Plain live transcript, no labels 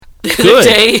good. The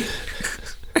day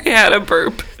I had a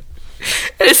burp.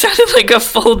 And it sounded like a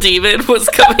full demon was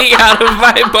coming out of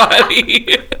my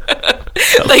body.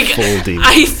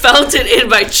 I felt it in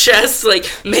my chest, like,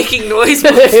 making noise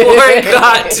before it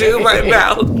got to my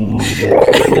mouth.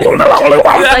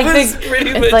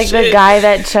 It's like the guy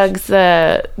that chugs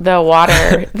the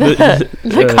water, the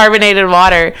carbonated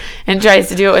water, and tries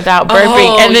to do it without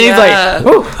burping. And then he's like,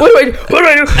 oh, what do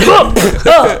I do?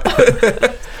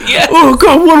 Yeah. Oh,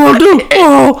 God, what do I do?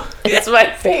 Oh. It's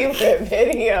my favorite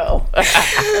video. And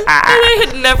I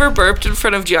had never burped in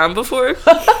front of John before. And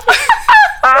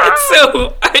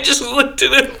so I just looked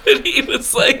at him and he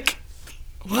was like,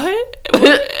 what? And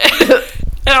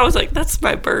I was like, that's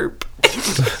my burp.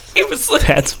 He was like,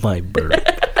 that's my burp.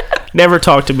 Never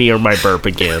talk to me or my burp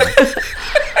again.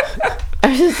 I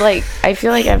was just like, I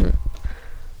feel like I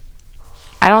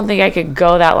don't think I could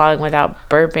go that long without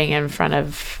burping in front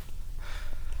of...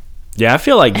 Yeah, I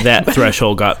feel like that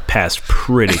threshold got passed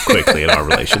pretty quickly in our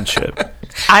relationship.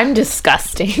 I'm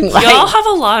disgusting. Y'all have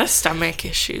a lot of stomach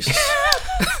issues.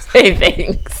 Hey,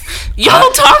 thanks.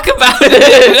 Y'all talk about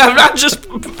it. I'm not just...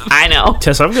 I know.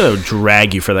 Tess, I'm going to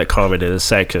drag you for that comment in a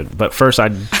second. But first, I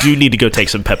do need to go take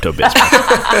some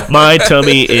Pepto-Bismol. My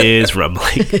tummy is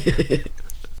rumbling.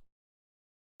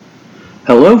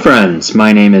 Hello, friends.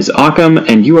 My name is Occam,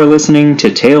 and you are listening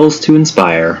to Tales to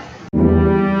Inspire.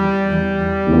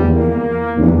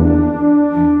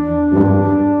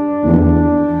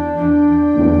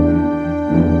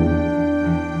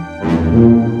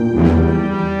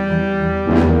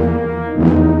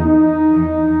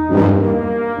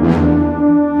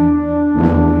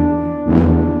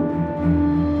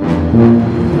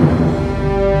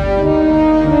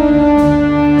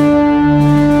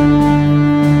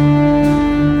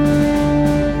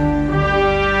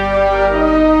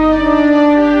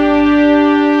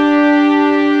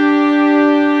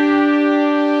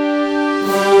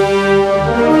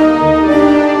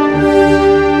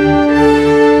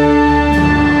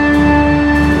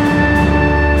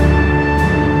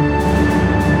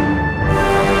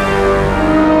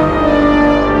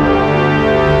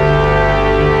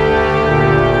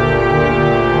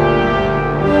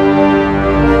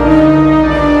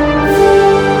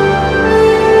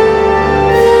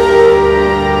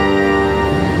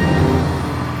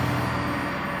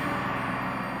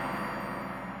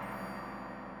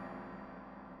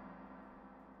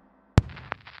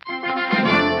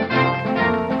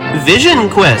 Vision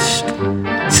Quest.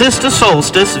 Sister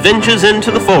Solstice ventures into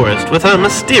the forest with her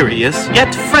mysterious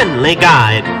yet friendly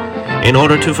guide. In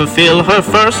order to fulfill her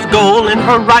first goal in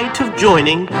her rite of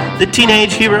joining, the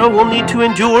teenage hero will need to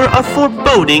endure a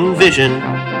foreboding vision.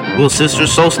 Will Sister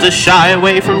Solstice shy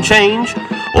away from change,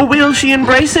 or will she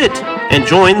embrace it and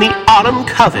join the autumn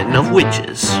coven of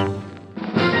witches?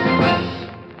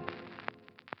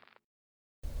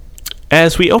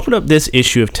 As we open up this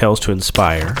issue of Tales to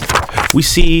Inspire, we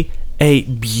see a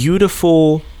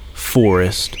beautiful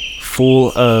forest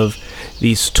full of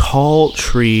these tall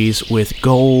trees with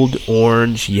gold,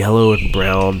 orange, yellow, and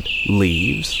brown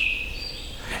leaves.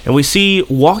 And we see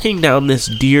walking down this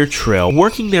deer trail,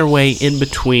 working their way in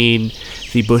between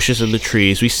the bushes and the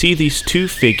trees, we see these two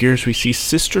figures. We see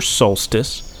Sister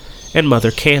Solstice and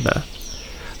Mother Canna.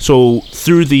 So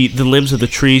through the limbs of the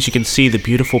trees, you can see the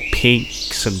beautiful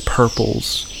pinks and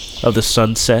purples of the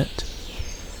sunset.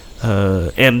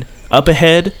 And up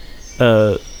ahead,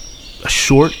 a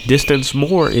short distance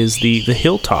more, is the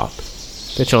hilltop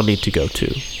that y'all need to go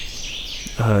to.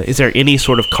 Is there any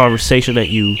sort of conversation that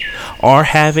you are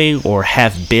having or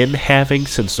have been having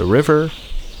since the river?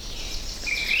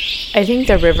 I think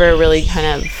the river really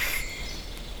kind of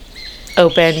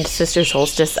opened Sister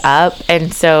Solstice up,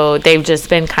 and so they've just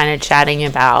been kind of chatting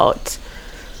about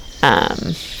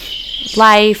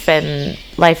life and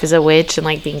life as a witch and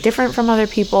like being different from other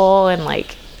people and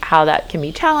like how that can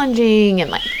be challenging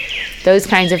and like those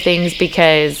kinds of things,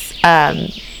 because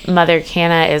Mother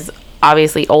Canna is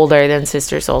obviously older than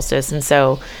Sister Solstice, and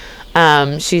so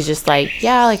she's just like,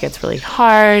 yeah, like it's really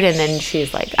hard. And then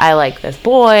she's like, I like this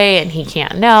boy and he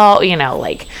can't know, you know,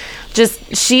 like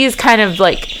just she's kind of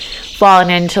like fallen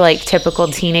into like typical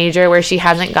teenager where she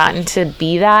hasn't gotten to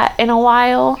be that in a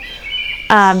while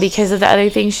because of the other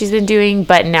things she's been doing.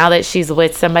 But now that she's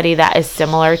with somebody that is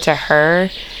similar to her,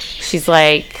 she's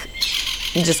like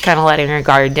just kind of letting her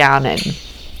guard down and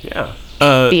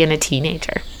being a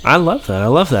teenager. I love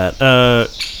that.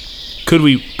 Could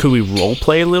we role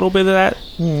play a little bit of that?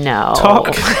 No.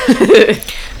 Talk.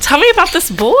 Tell me about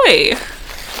this boy.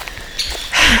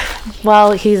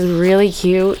 Well, he's really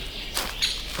cute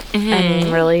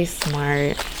and really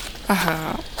smart.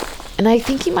 And I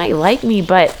think he might like me,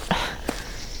 but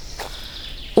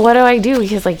what do I do?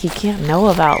 Because, like, he can't know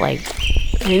about, like,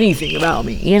 anything about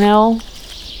me, you know?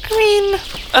 I mean,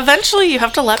 eventually you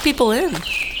have to let people in.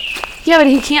 Yeah, but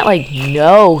he can't, like,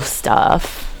 know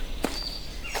stuff.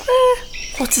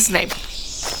 What's his name?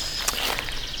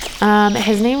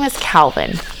 His name is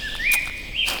Calvin.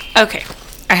 Okay,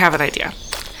 I have an idea.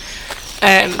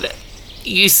 And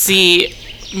you see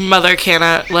Mother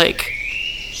Canna, like,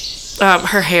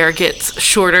 her hair gets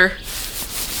shorter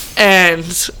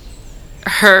and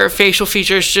her facial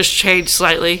features just change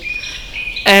slightly.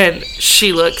 And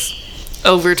she looks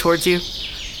over towards you.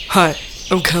 Hi,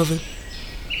 I'm Calvin.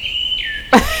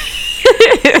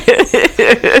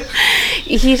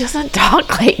 He doesn't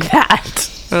talk like that.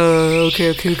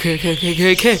 Okay.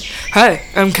 Hi,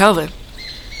 I'm Calvin.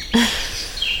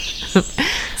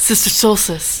 Sister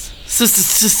Solstice.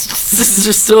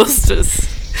 Sister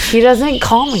Solstice. He doesn't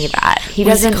call me that. He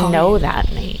What does he doesn't call know you?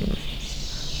 that name.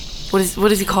 What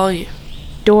does he call you?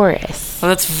 Doris. Oh,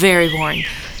 that's very boring.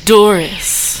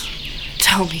 Doris,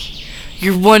 tell me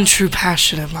your one true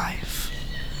passion in life.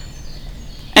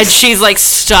 And she's like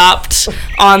stopped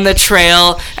on the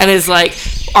trail and is like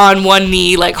on one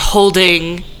knee, like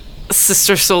holding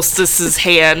Sister Solstice's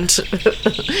hand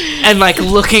and like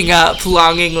looking up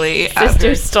longingly at Sister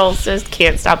her. Solstice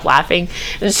can't stop laughing,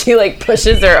 and she like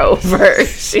pushes her over.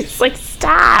 She's like,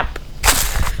 "Stop!"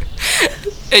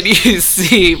 And you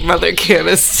see Mother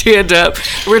Canna stand up,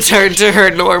 return to her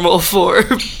normal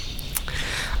form.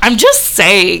 I'm just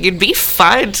saying, it'd be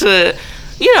fun to,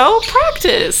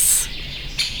 practice.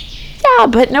 Yeah,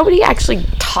 but nobody actually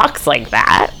talks like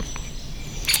that.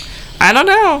 I don't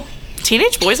know.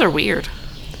 Teenage boys are weird.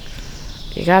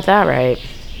 You got that right.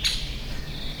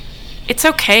 It's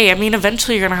okay. I mean,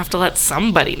 eventually you're going to have to let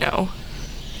somebody know.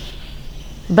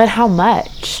 But how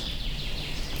much?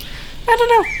 I don't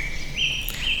know.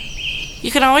 You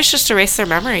can always just erase their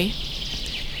memory.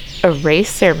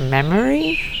 Erase their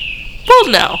memory? Well,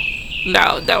 no.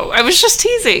 No. I was just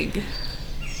teasing.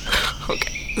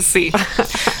 Okay. Let's see.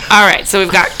 All right. So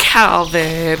we've got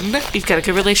Calvin. You've got a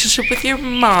good relationship with your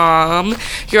mom.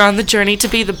 You're on the journey to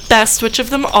be the best witch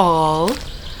of them all.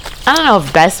 I don't know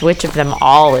if best witch of them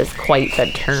all is quite the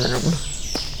term.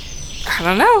 I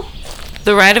don't know.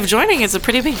 The rite of joining is a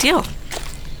pretty big deal.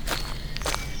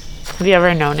 Have you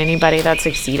ever known anybody that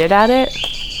succeeded at it?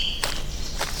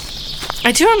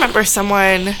 I do remember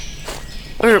someone,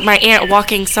 or my aunt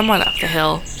walking someone up the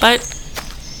hill, but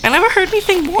I never heard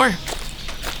anything more.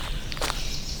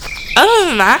 Other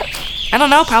than that, I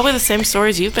don't know, probably the same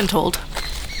stories you've been told.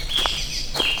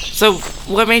 So,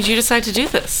 what made you decide to do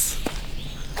this?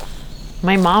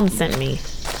 My mom sent me.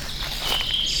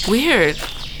 Weird.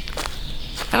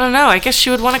 I don't know, I guess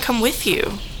she would want to come with you.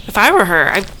 If I were her,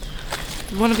 I'd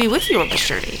want to be with you on this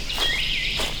journey.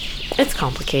 It's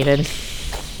complicated.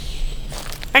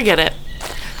 I get it.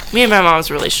 Me and my mom's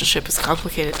relationship is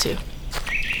complicated too.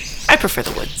 I prefer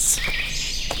the woods.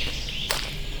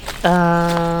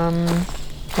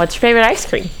 What's your favorite ice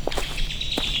cream?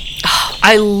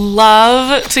 I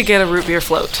love to get a root beer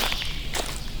float.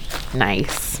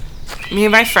 Nice. Me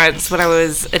and my friends, when I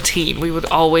was a teen, we would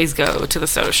always go to the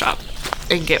soda shop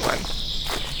and get one.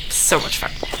 So much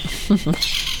fun.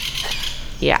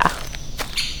 Yeah.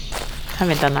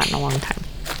 Haven't done that in a long time.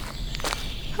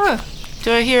 Huh.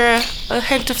 Do I hear a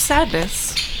hint of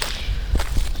sadness?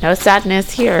 No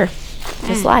sadness here.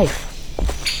 Just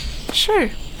life.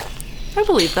 Sure. I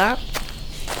believe that.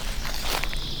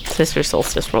 Sister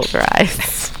Solstice rolls her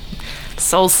eyes.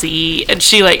 Solcy. And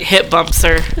she, like, hip bumps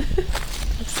her.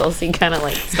 Solstice kind of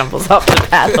like stumbles off the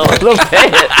path a little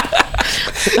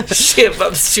bit. She hip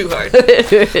bumps too hard.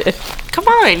 Come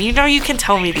on. You know you can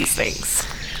tell me these things.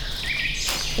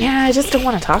 Yeah, I just don't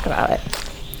want to talk about it.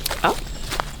 Oh.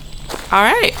 All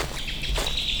right.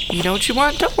 You know what you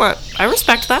want, don't want. I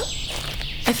respect that.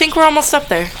 I think we're almost up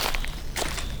there.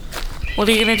 What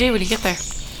are you going to do when you get there?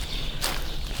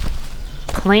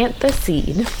 Plant the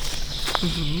seed.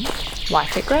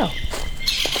 Watch it grow.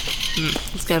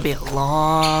 It's going to be a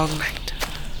long night.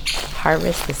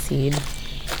 Harvest the seed.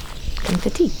 Drink the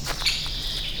tea.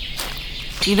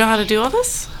 You know how to do all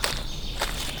this?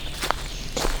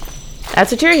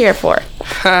 That's what you're here for.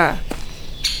 Huh.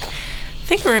 I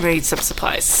think we're going to need some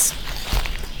supplies.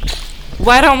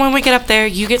 Why don't, when we get up there,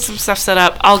 you get some stuff set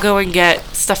up, I'll go and get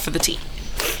stuff for the tea.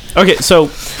 Okay, so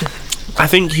I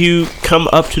think you come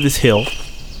up to this hill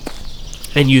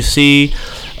and you see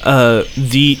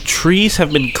the trees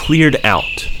have been cleared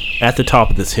out at the top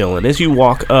of this hill. And as you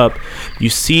walk up, you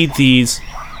see these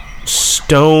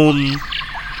stone,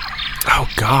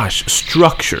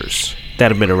 structures that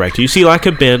have been erected. You see like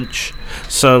a bench,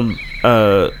 some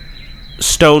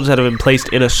stones that have been placed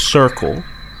in a circle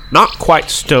not quite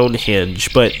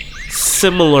Stonehenge, but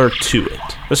similar to it.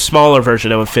 A smaller version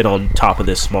that would fit on top of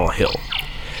this small hill.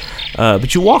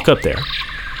 But you walk up there,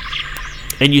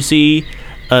 and you see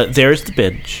there's the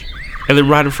bench, and then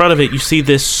right in front of it, you see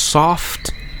this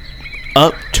soft,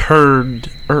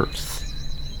 upturned earth.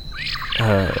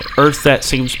 Earth that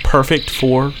seems perfect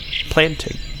for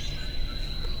planting.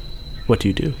 What do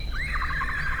you do?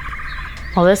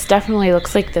 Well, this definitely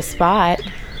looks like the spot.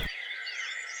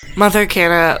 Mother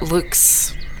Canna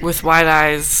looks with wide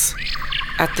eyes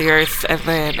at the earth and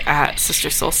then at Sister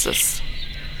Solstice.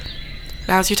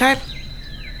 Now's your time.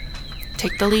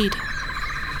 Take the lead.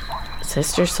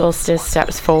 Sister Solstice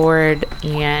steps forward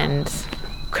and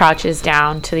crouches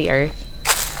down to the earth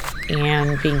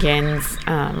and begins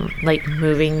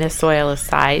moving the soil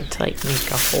aside to make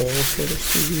a hole for the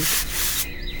seed.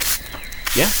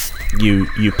 Yeah.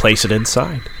 You place it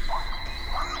inside.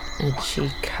 And she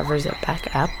covers it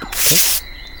back up.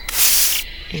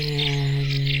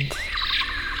 And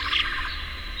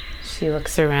she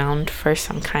looks around for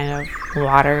some kind of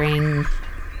watering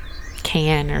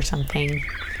can or something.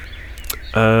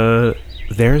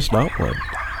 There's not one.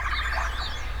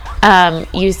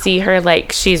 You see her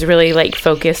she's really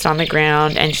focused on the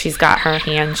ground, and she's got her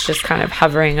hands just kind of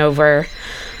hovering over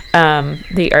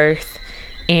the earth,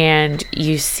 and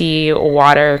you see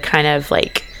water kind of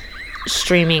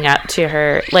streaming up to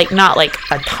her, not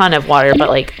a ton of water,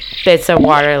 but bits of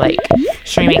water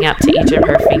streaming up to each of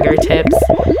her fingertips,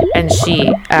 and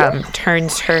she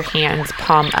turns her hands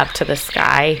palm up to the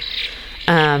sky,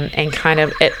 and kind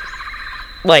of it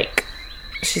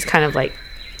she's kind of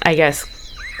I guess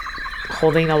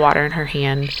holding the water in her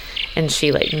hand, and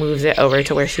she moves it over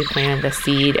to where she planted the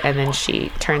seed, and then she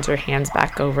turns her hands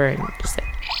back over, and just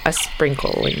a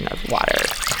sprinkling of water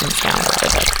comes down over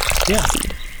the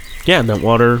seed. Yeah, and that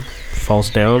water falls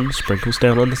down, sprinkles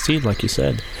down on the seed, like you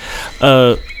said.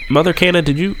 Mother Canna,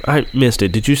 I missed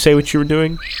it. Did you say what you were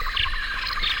doing?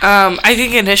 I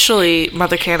think initially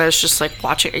Mother Canna is just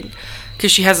watching,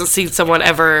 because she hasn't seen someone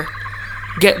ever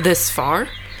get this far.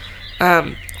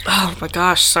 Oh my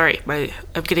gosh, sorry.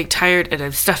 I'm getting tired and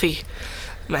I'm stuffy.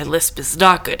 My lisp is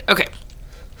not good. Okay.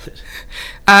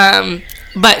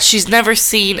 But she's never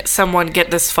seen someone get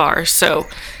this far, so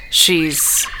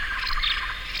she's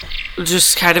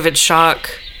just kind of in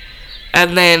shock.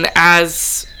 And then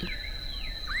as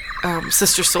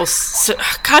Sister Soul...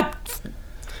 God...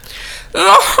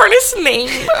 Oh, hardest name.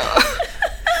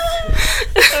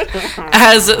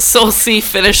 As Solsi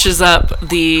finishes up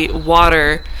the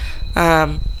water,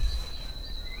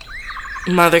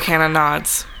 Mother Canna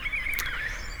nods.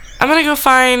 I'm gonna go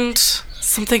find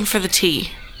something for the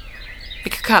tea.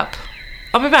 Like a cup.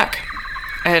 I'll be back.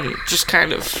 And just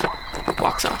kind of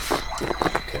walks off.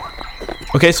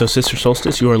 Okay, so Sister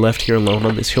Solstice, you are left here alone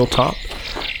on this hilltop.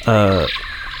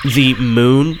 The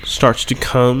moon starts to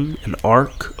come and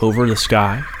arc over the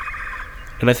sky.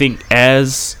 And I think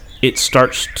as it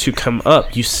starts to come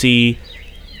up, you see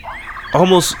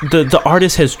almost the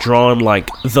artist has drawn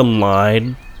the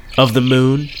line of the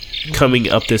moon coming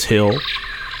up this hill.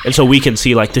 And so we can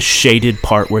see the shaded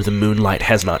part where the moonlight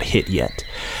has not hit yet.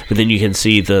 But then you can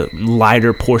see the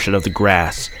lighter portion of the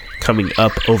grass coming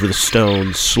up over the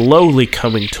stone, slowly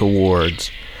coming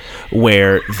towards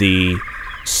where the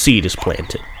seed is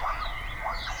planted.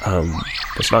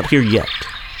 It's not here yet.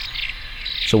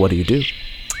 So what do you do?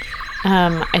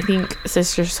 I think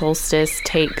Sister Solstice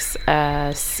takes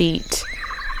a seat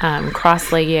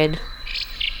cross-legged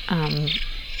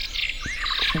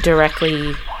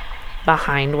directly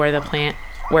behind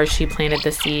where she planted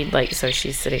the seed, so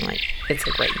she's sitting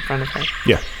it's right in front of her.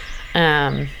 Yeah.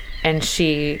 And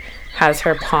she has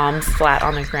her palms flat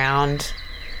on the ground,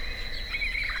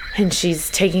 and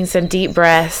she's taking some deep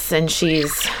breaths, and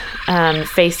she's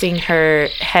facing her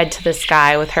head to the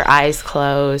sky with her eyes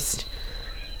closed,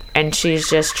 and she's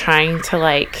just trying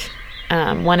to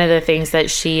one of the things that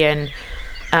she and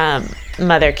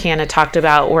Mother Canna talked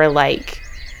about were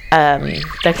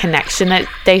the connection that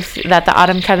the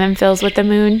autumn coven feels with the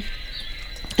moon,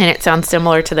 and it sounds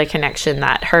similar to the connection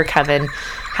that her coven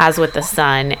has with the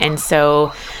sun. And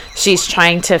so she's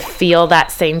trying to feel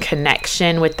that same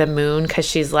connection with the moon, because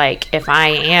she's if I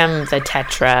am the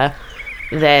Tetra,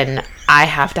 then I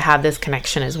have to have this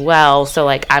connection as well. So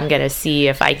I'm gonna see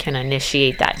if I can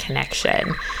initiate that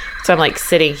connection. So I'm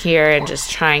sitting here and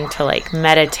just trying to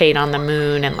meditate on the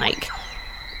moon and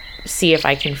see if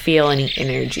I can feel any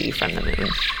energy from the moon.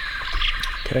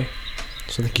 Okay.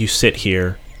 So I think you sit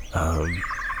here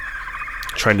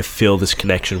trying to feel this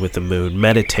connection with the moon,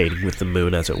 meditating with the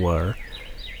moon, as it were.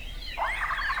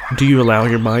 Do you allow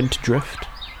your mind to drift?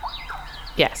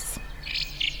 Yes.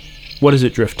 What does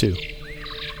it drift to?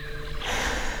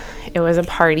 It was a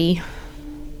party,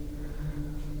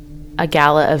 a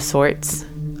gala of sorts.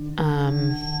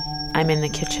 I'm in the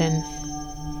kitchen.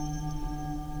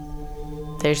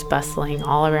 There's bustling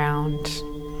all around.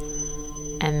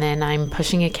 And then I'm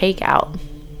pushing a cake out.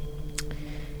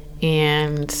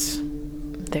 And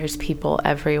there's people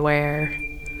everywhere.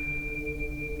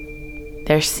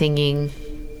 They're singing.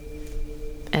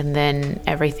 And then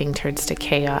everything turns to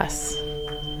chaos.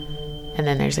 And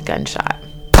then there's a gunshot.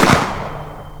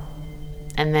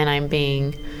 And then I'm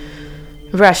being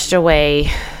rushed away.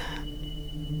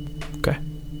 Okay.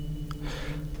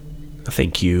 I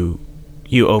think you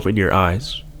open your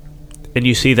eyes and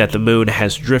you see that the moon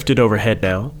has drifted overhead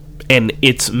now, and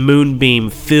its moonbeam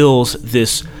fills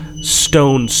this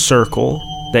stone circle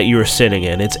that you are sitting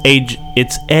in.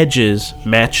 Its edges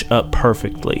match up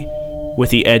perfectly with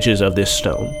the edges of this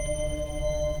stone.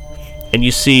 And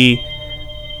you see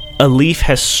a leaf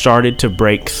has started to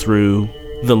break through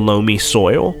the loamy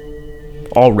soil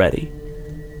already.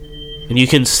 And you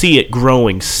can see it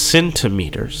growing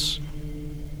centimeters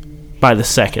by the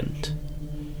second.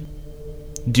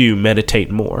 Do you meditate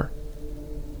more?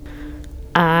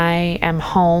 I am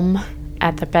home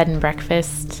at the bed and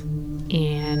breakfast,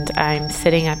 and I'm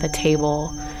sitting at the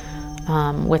table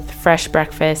with fresh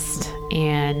breakfast,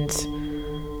 and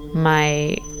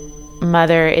my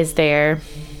mother is there.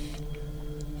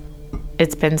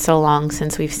 It's been so long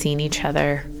since we've seen each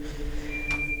other.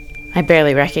 I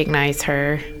barely recognize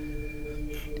her.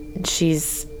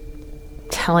 She's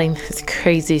telling this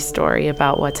crazy story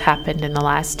about what's happened in the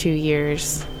last 2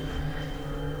 years.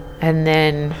 And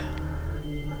then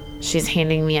she's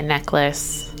handing me a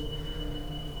necklace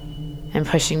and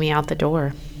pushing me out the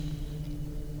door.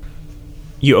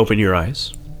 You open your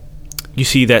eyes. You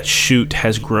see that shoot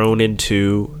has grown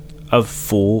into a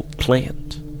full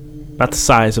plant, about the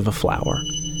size of a flower.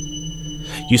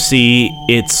 You see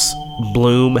its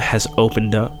bloom has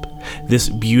opened up, this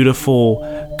beautiful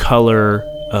color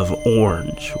of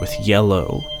orange with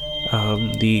yellow.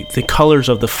 The colors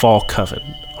of the fall coven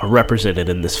are represented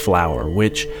in this flower,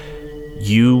 which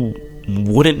you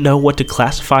wouldn't know what to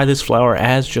classify this flower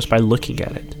as just by looking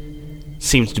at it.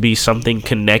 Seems to be something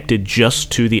connected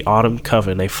just to the autumn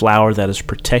coven, a flower that is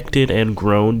protected and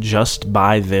grown just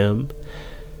by them.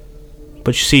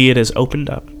 But you see, it has opened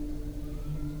up.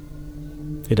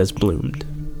 It has bloomed.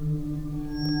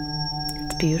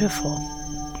 It's beautiful.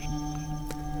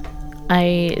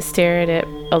 I stare at it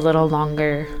a little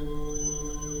longer,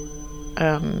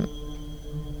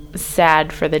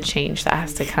 sad for the change that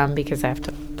has to come because I have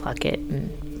to pluck it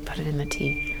and put it in the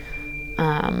tea.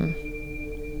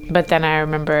 But then I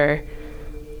remember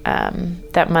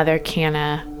that Mother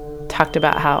Canna talked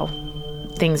about how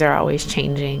things are always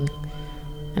changing,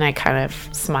 and I kind of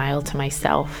smile to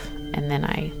myself, and then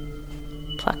I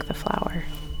pluck the flower.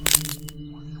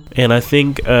 And I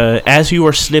think as you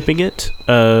are snipping it,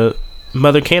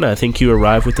 Mother Canna, I think you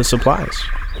arrive with the supplies.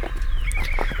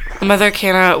 Mother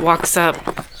Canna walks up,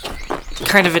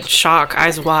 kind of in shock,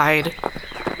 eyes wide,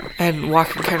 and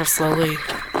walking kind of slowly.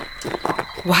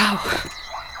 Wow.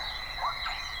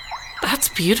 That's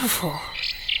beautiful.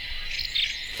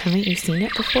 Haven't you seen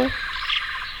it before?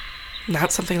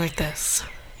 Not something like this.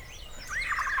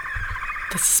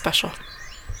 This is special.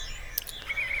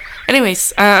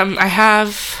 Anyways, I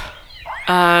have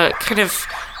a kind of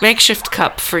makeshift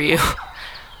cup for you.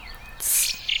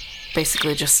 It's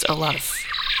basically just a lot of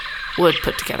wood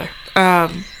put together.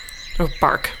 Or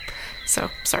bark. So,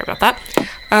 sorry about that.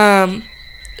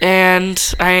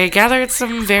 And I gathered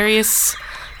some various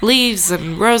leaves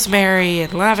and rosemary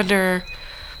and lavender.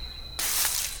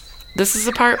 This is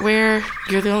the part where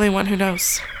you're the only one who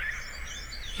knows.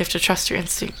 You have to trust your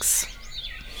instincts.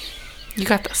 You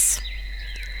got this.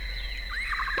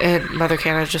 And Mother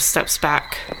Canna just steps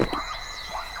back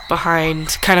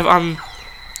behind, kind of on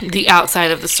the outside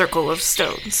of the circle of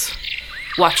stones,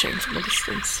 watching from a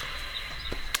distance.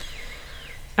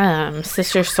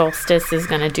 Sister Solstice is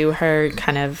going to do her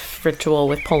kind of ritual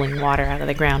with pulling water out of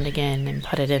the ground again and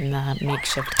put it in the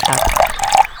makeshift cup.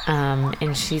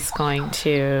 And she's going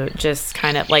to just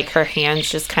kind of, like, her hands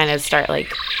just kind of start,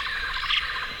 like,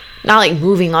 not like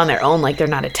moving on their own, like they're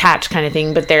not attached kind of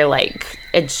thing, but they're like,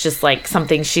 it's just like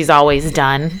something she's always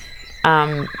done.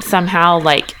 Somehow,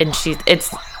 like, and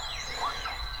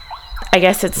I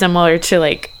guess it's similar to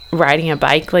like riding a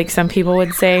bike, like some people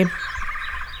would say.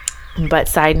 But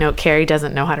side note, Carrie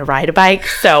doesn't know how to ride a bike.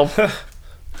 So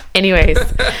anyways,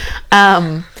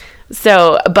 but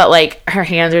like her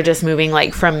hands are just moving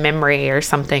like from memory or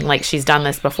something, like she's done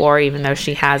this before, even though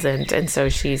she hasn't. And so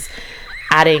she's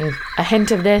adding a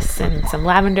hint of this and some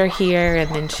lavender here, and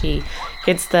then she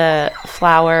gets the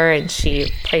flower and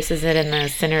she places it in the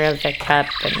center of the cup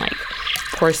and like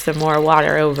pours some more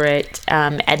water over it,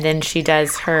 and then she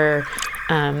does her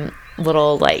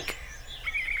little like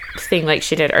thing like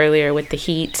she did earlier with the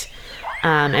heat,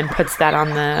 and puts that on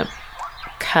the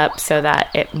cup so that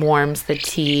it warms the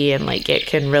tea and like it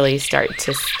can really start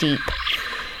to steep,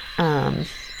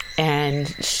 and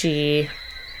she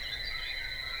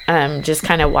just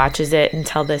kind of watches it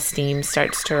until the steam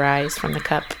starts to rise from the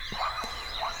cup.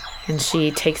 And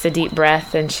she takes a deep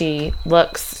breath and she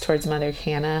looks towards Mother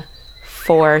Canna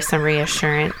for some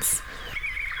reassurance.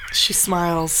 She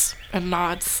smiles and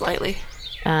nods slightly.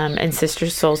 And Sister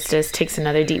Solstice takes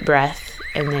another deep breath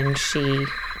and then she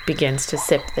begins to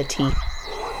sip the tea.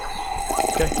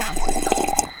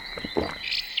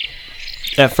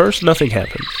 At first, nothing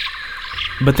happens.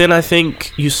 But then I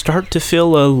think you start to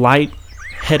feel a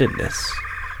light-headedness.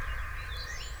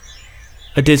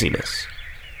 A dizziness.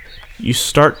 You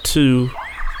start to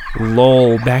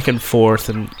lull back and forth,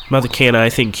 and Mother Canna,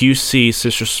 I think you see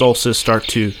Sister Solstice start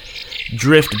to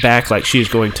drift back like she's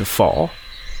going to fall.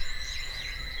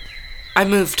 I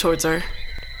move towards her.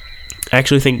 I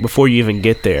actually think before you even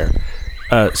get there,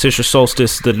 Sister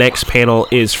Solstice, the next panel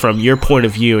is from your point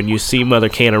of view, and you see Mother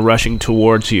Canna rushing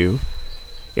towards you.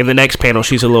 In the next panel,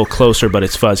 she's a little closer, but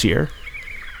it's fuzzier.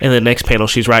 In the next panel,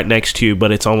 she's right next to you,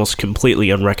 but it's almost completely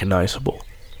unrecognizable.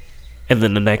 And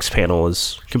then the next panel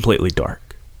is completely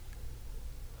dark.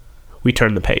 We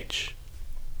turn the page.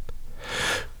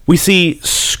 We see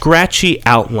scratchy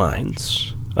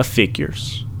outlines of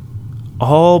figures,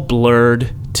 all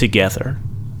blurred together.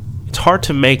 It's hard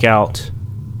to make out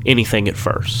anything at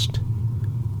first.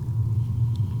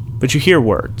 But you hear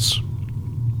words.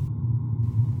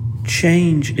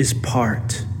 Change is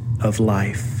part of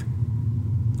life.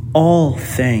 All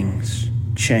things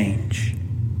change.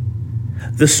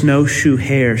 The snowshoe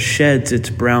hare sheds its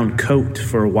brown coat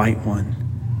for a white one.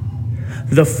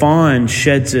 The fawn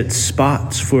sheds its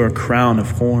spots for a crown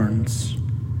of horns.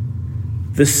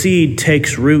 The seed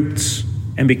takes roots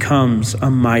and becomes a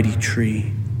mighty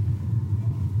tree.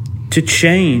 To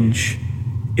change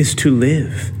is to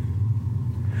live.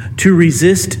 To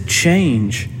resist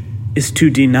change is to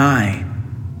deny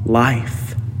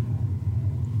life.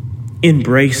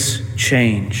 Embrace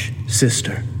change,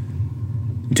 sister.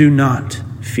 Do not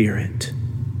fear it.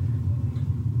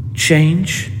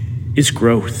 Change is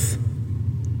growth.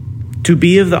 To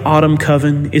be of the autumn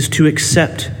coven is to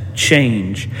accept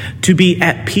change, to be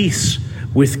at peace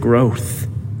with growth.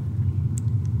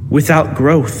 Without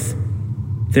growth,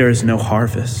 there is no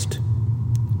harvest.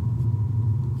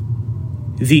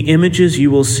 The images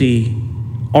you will see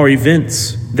are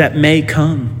events that may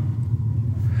come.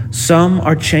 Some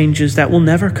are changes that will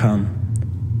never come.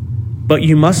 But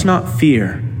you must not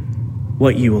fear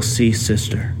what you will see,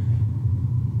 sister.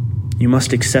 You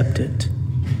must accept it,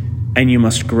 and you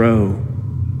must grow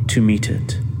to meet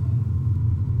it.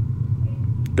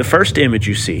 The first image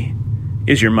you see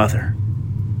is your mother.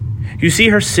 You see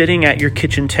her sitting at your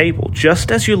kitchen table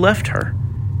just as you left her.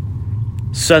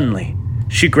 Suddenly,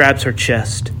 she grabs her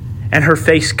chest, and her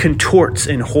face contorts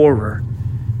in horror.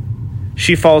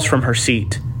 She falls from her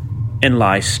seat and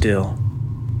lies still.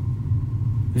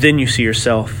 Then you see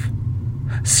yourself,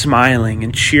 smiling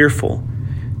and cheerful,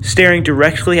 staring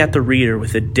directly at the reader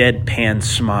with a deadpan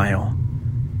smile.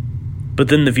 But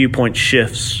then the viewpoint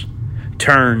shifts,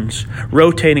 turns,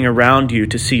 rotating around you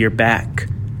to see your back.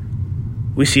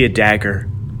 We see a dagger,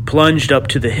 plunged up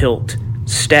to the hilt,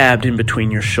 stabbed in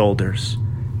between your shoulders.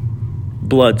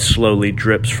 Blood slowly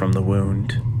drips from the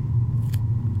wound.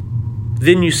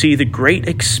 Then you see the great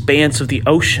expanse of the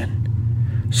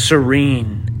ocean,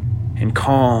 serene and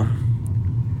calm.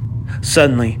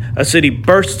 Suddenly, a city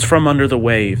bursts from under the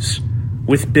waves,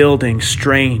 with buildings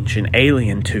strange and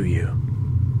alien to you.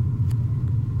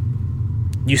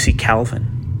 You see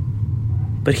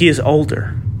Calvin, but he is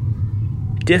older,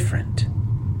 different.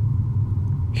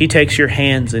 He takes your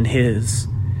hands in his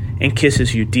and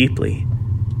kisses you deeply,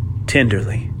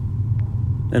 tenderly,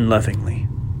 and lovingly.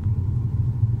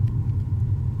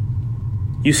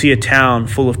 You see a town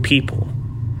full of people,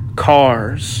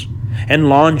 cars, and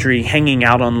laundry hanging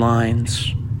out on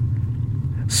lines.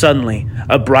 Suddenly,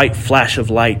 a bright flash of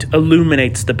light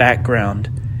illuminates the background,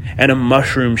 and a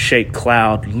mushroom-shaped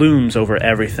cloud looms over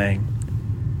everything.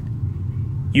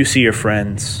 You see your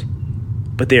friends,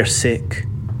 but they are sick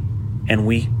and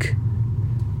weak.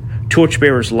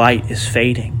 Torchbearer's light is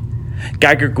fading.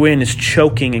 Geiger Gwyn is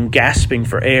choking and gasping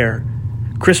for air.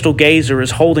 Crystal Gazer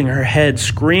is holding her head,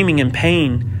 screaming in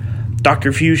pain.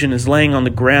 Dr. Fusion is laying on the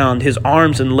ground, his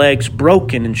arms and legs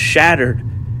broken and shattered.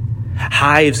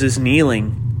 Hives is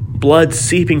kneeling, blood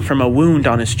seeping from a wound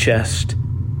on his chest.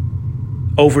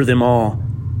 Over them all,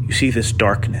 you see this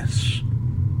darkness,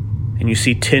 and you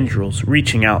see tendrils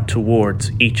reaching out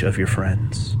towards each of your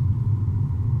friends.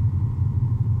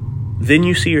 Then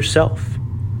you see yourself.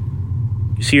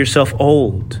 You see yourself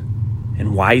old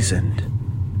and wizened,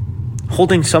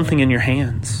 holding something in your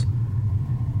hands,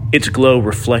 its glow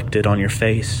reflected on your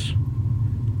face.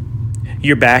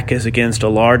 Your back is against a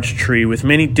large tree with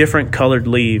many different colored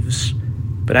leaves,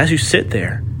 but as you sit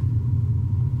there,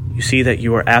 you see that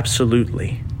you are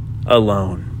absolutely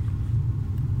alone.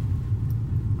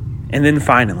 And then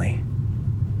finally,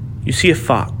 you see a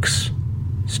fox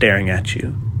staring at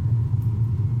you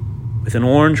with an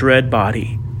orange-red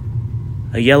body,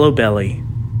 a yellow belly,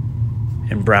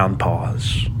 and brown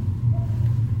paws.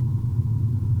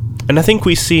 And I think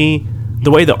we see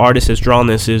the way the artist has drawn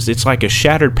this is it's like a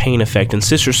shattered pane effect, and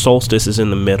Sister Solstice is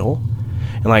in the middle,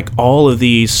 and like all of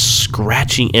these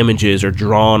scratchy images are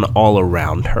drawn all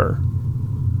around her.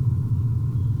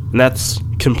 And that's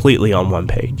completely on one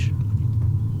page.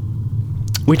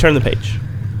 We turn the page,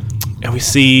 and we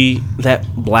see that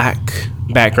black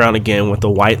background again with the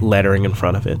white lettering in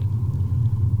front of it.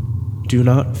 Do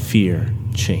not fear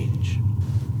change.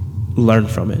 Learn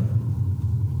from it.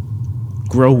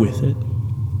 Grow with it.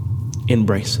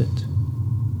 Embrace it.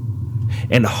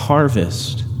 And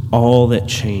harvest all that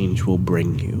change will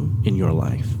bring you in your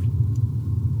life.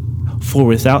 For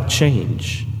without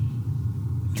change,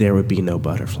 there would be no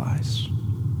butterflies.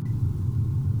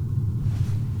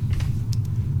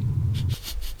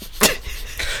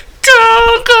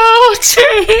 Don't go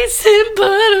chasing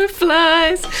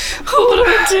butterflies. Hold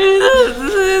on to the...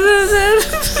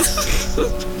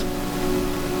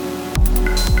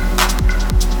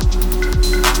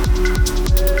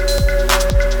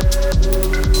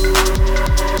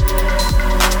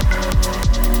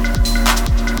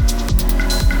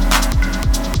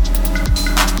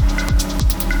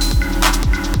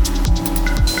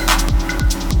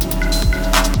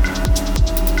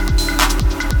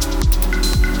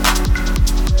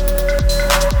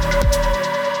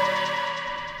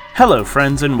 Hello,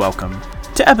 friends, and welcome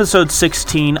to episode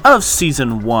 16 of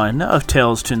season 1 of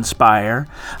Tales to Inspire.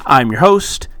 I'm your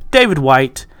host, David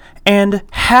White, and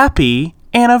happy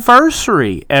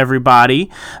anniversary,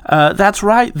 everybody. That's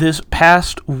right, this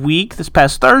past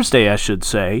Thursday, I should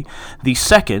say, the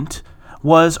 2nd,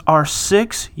 was our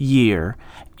 6-year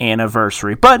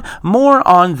anniversary. But more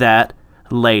on that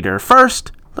later.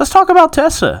 First, let's talk about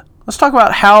Tessa. Let's talk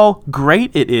about how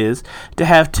great it is to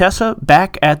have Tessa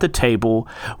back at the table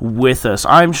with us.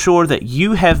 I'm sure that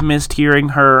you have missed hearing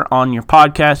her on your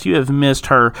podcast. You have missed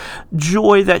her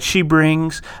joy that she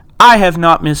brings. I have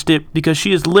not missed it because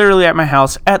she is literally at my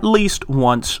house at least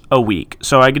once a week.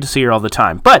 So I get to see her all the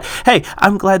time. But hey,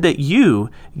 I'm glad that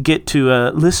you get to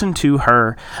listen to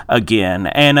her again.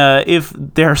 And if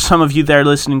there are some of you that are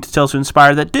listening to Tales to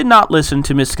Inspire that did not listen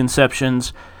to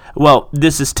Misconceptions, well,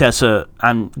 this is Tessa.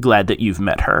 I'm glad that you've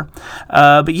met her.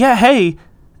 But yeah, hey,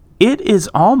 it is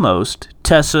almost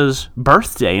Tessa's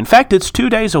birthday. In fact, it's 2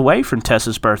 days away from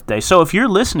Tessa's birthday. So if you're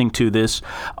listening to this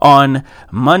on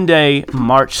Monday,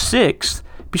 March 6th,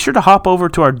 be sure to hop over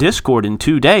to our Discord in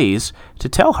 2 days to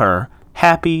tell her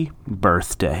happy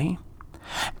birthday.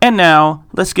 And now,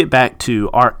 let's get back to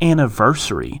our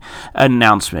anniversary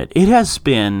announcement. It has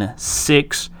been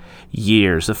 6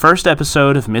 years. The first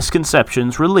episode of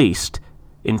Misconceptions released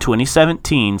in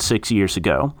 2017, 6 years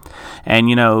ago.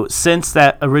 And, since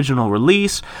that original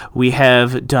release, we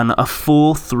have done a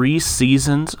full 3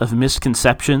 seasons of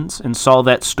Misconceptions and saw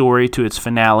that story to its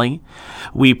finale.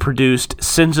 We produced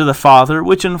Sins of the Father,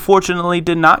 which unfortunately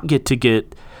did not get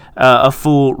a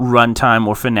full runtime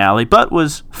or finale, but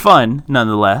was fun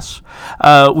nonetheless.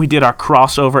 We did our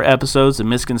crossover episodes, the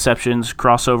Misconceptions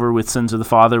crossover with Sins of the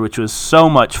Father, which was so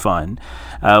much fun.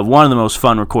 One of the most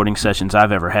fun recording sessions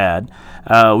I've ever had.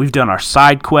 We've done our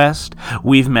side quest.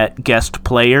 We've met guest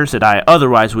players that I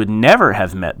otherwise would never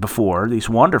have met before, these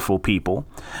wonderful people.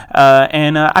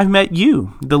 And I've met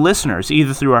you, the listeners,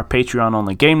 either through our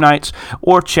Patreon-only game nights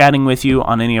or chatting with you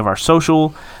on any of our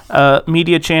social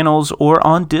media channels or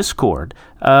on Discord.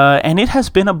 And it has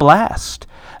been a blast.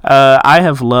 I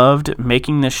have loved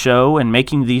making this show and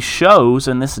making these shows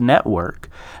and this network.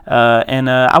 And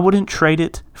I wouldn't trade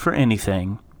it for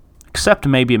anything. Except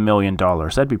maybe $1 million.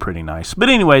 That'd be pretty nice. But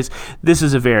anyways, this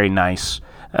is a very nice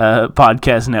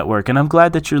podcast network, and I'm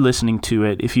glad that you're listening to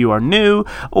it. If you are new,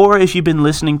 or if you've been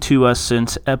listening to us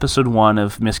since episode 1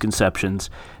 of Misconceptions,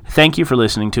 thank you for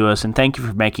listening to us, and thank you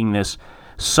for making this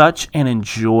such an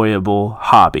enjoyable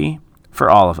hobby. for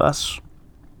all of us.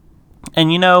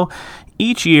 And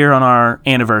each year on our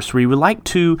anniversary, we like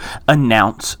to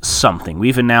announce something.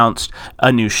 We've announced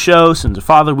a new show, Sins of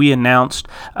Father. We announced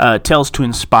Tales to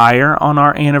Inspire on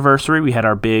our anniversary. We had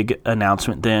our big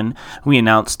announcement then. We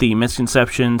announced the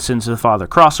Misconception Sins of the Father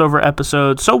crossover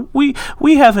episode. So we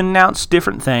have announced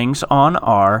different things on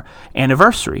our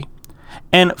anniversary.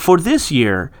 And for this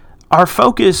year, our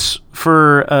focus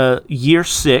for year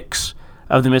 6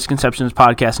 of the Misconceptions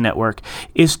Podcast Network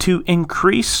is to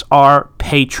increase our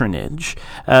patronage.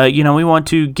 We want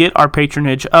to get our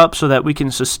patronage up so that we can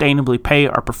sustainably pay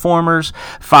our performers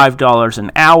 $5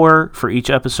 an hour for each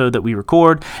episode that we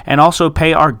record, and also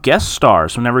pay our guest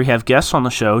stars whenever we have guests on the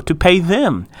show to pay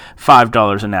them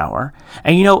 $5 an hour.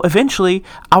 And eventually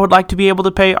I would like to be able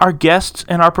to pay our guests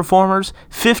and our performers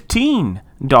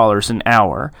 $15 an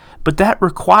hour, but that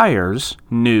requires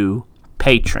new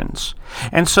patrons.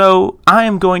 And so I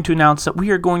am going to announce that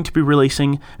we are going to be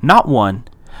releasing not 1,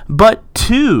 but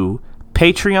 2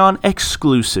 Patreon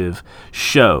exclusive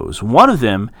shows. One of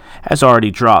them has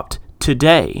already dropped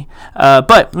today,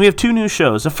 but we have 2 new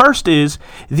shows. The first is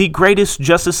the greatest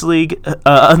Justice League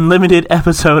Unlimited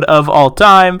episode of all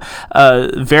time.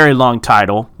 Very long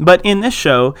title, but in this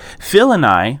show, Phil and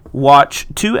I watch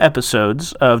 2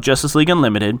 episodes of Justice League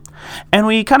Unlimited, and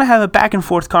we kind of have a back and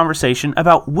forth conversation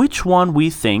about which one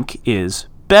we think is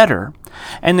better.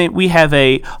 And then we have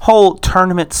a whole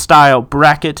tournament-style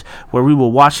bracket where we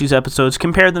will watch these episodes,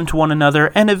 compare them to one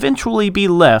another, and eventually be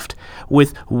left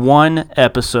with 1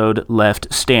 episode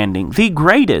left standing. The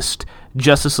greatest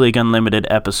Justice League Unlimited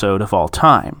episode of all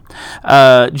time.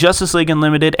 Justice League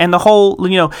Unlimited and the whole,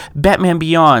 Batman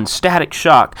Beyond, Static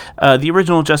Shock, the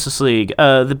original Justice League,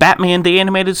 the Batman the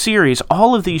Animated Series,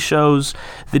 all of these shows,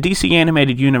 the DC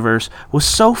Animated Universe was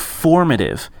so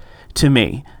formative to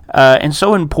me. And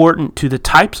so important to the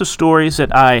types of stories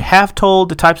that I have told,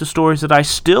 the types of stories that I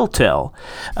still tell.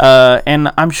 And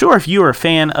I'm sure if you are a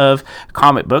fan of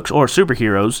comic books or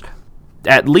superheroes,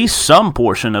 at least some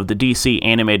portion of the DC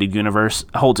animated universe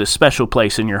holds a special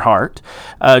place in your heart,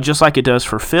 just like it does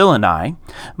for Phil and I.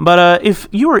 But if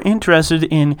you are interested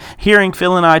in hearing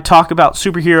Phil and I talk about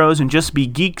superheroes and just be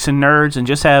geeks and nerds and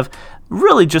just have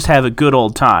a good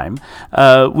old time.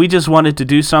 We just wanted to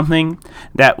do something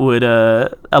that would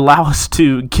allow us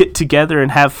to get together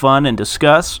and have fun and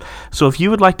discuss. So if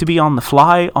you would like to be on the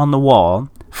fly on the wall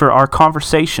for our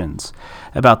conversations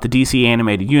about the DC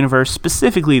Animated Universe,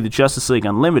 specifically the Justice League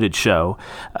Unlimited show,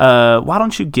 why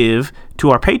don't you give to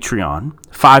our Patreon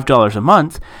 $5 a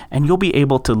month, and you'll be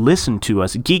able to listen to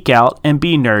us geek out and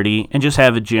be nerdy and just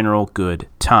have a general good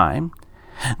time.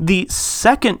 The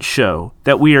second show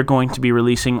that we are going to be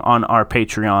releasing on our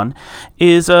Patreon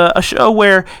is a show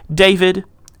where David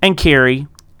and Carrie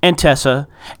and Tessa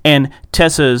and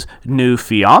Tessa's new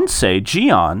fiance,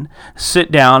 Gian,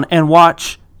 sit down and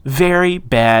watch very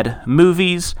bad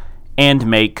movies and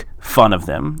make fun of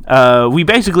them. We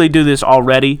basically do this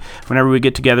already whenever we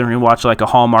get together and we watch like a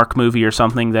Hallmark movie or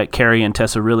something that Carrie and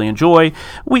Tessa really enjoy.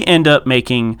 We end up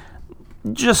making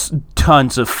just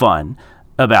tons of fun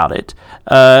about it.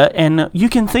 And you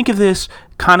can think of this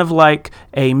kind of like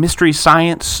a Mystery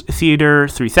Science Theater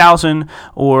 3000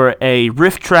 or a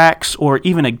Riff Tracks or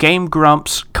even a Game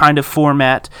Grumps kind of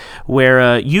format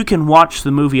where you can watch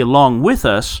the movie along with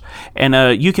us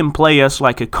and you can play us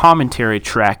like a commentary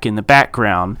track in the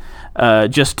background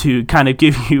just to kind of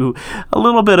give you a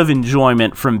little bit of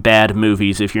enjoyment from bad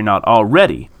movies if you're not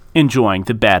already enjoying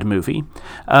the bad movie.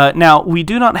 Now, we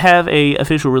do not have a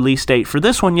official release date for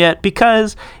this one yet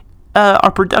because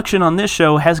our production on this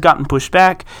show has gotten pushed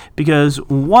back because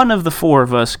one of the 4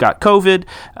 of us got COVID.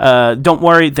 Don't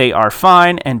worry, they are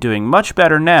fine and doing much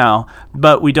better now,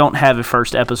 but we don't have a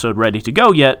first episode ready to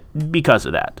go yet because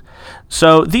of that.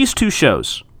 So these 2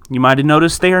 shows, you might have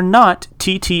noticed they are not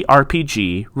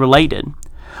TTRPG related.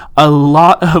 A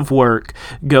lot of work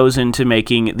goes into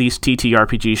making these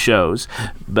TTRPG shows,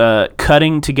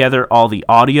 cutting together all the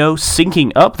audio,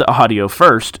 syncing up the audio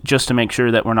first, just to make sure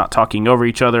that we're not talking over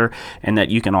each other and that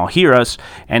you can all hear us,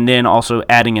 and then also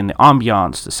adding in the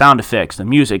ambiance, the sound effects, the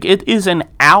music. It is an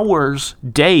hours,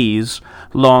 days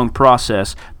long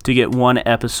process to get one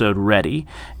episode ready.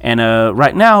 And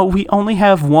right now, we only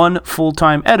have one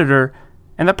full-time editor,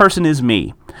 and that person is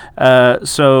me.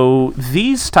 So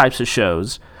these types of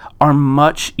shows are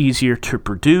much easier to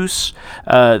produce.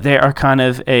 They are kind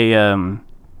of a,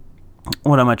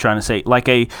 what am I trying to say? Like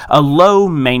a low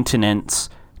maintenance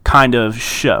kind of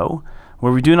show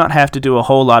where we do not have to do a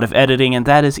whole lot of editing, and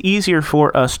that is easier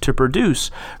for us to produce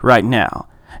right now.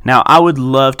 Now, I would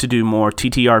love to do more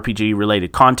TTRPG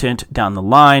related content down the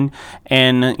line,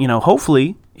 and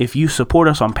hopefully if you support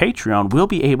us on Patreon, we'll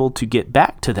be able to get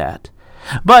back to that.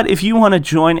 But if you want to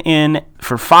join in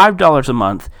for $5 a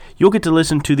month, you'll get to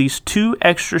listen to these 2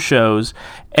 extra shows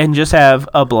and just have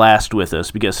a blast with us,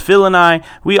 because Phil and I,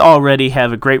 we already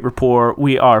have a great rapport.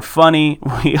 We are funny.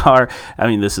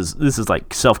 This is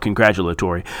like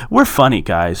self-congratulatory. We're funny,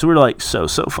 guys. We're like so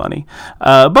funny.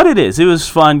 But it was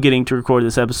fun getting to record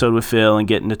this episode with Phil and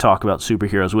getting to talk about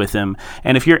superheroes with him.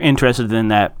 And if you're interested in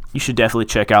that, you should definitely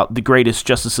check out the greatest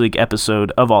Justice League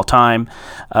episode of all time.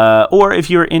 Or if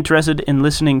you're interested in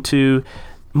listening to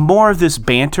more of this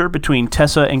banter between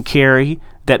Tessa and Carrie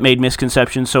that made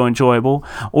Misconception so enjoyable,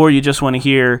 or you just want to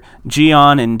hear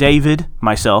Gian and David,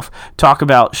 myself, talk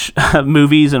about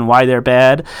movies and why they're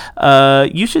bad,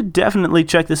 you should definitely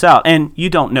check this out. And you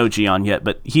don't know Gian yet,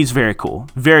 but he's very cool.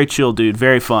 Very chill dude,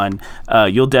 very fun.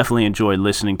 You'll definitely enjoy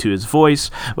listening to his voice,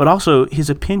 but also his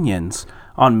opinions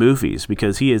on movies,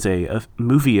 because he is a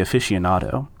movie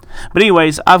aficionado. But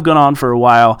anyways, I've gone on for a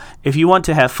while. If you want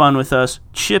to have fun with us,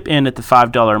 chip in at the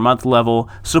 $5 a month level,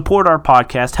 support our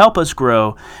podcast, help us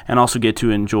grow, and also get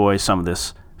to enjoy some of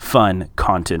this fun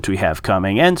content we have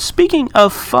coming. And speaking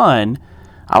of fun,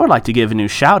 I would like to give a new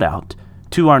shout out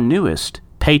to our newest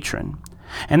patron.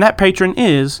 And that patron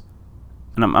is,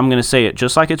 and I'm going to say it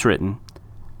just like it's written,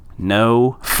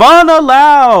 No Fun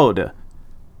Allowed.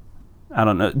 I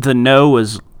don't know. The no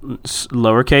was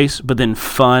lowercase, but then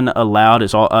fun allowed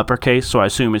is all uppercase, so I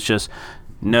assume it's just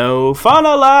no fun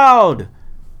allowed.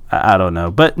 I don't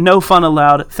know, but no fun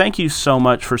allowed. Thank you so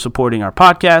much for supporting our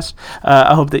podcast.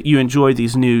 I hope that you enjoy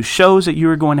these new shows that you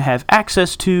are going to have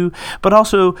access to, but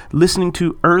also listening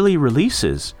to early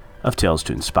releases of Tales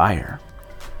to Inspire.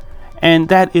 And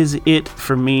that is it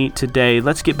for me today.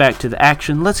 Let's get back to the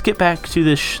action. Let's get back to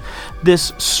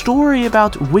this story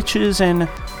about witches, and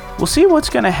we'll see what's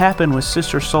going to happen with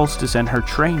Sister Solstice and her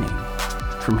training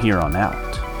from here on out.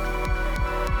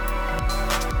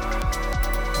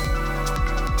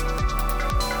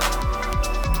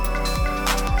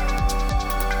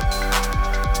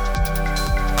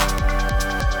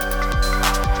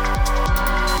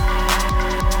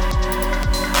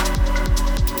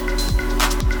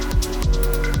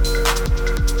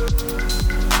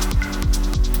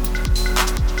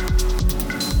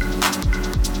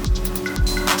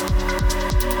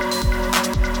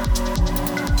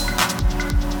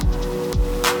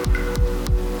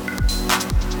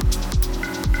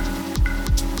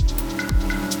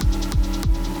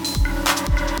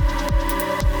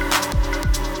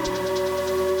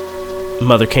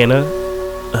 Mother Canna,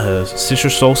 Sister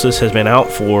Solstice has been out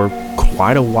for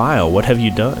quite a while. What have you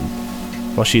done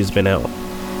while she has been out?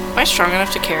 Am I strong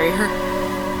enough to carry her?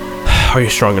 Are you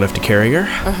strong enough to carry her?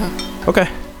 Uh-huh. Okay.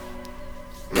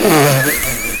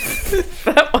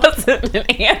 That wasn't an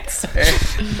answer.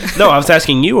 No, I was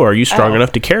asking you, are you strong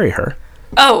enough to carry her?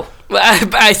 Oh, well,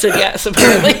 I said yes,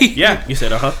 apparently. Yeah, you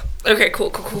said uh-huh. Okay, cool.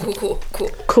 Cool.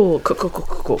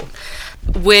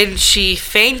 When she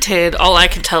fainted, all I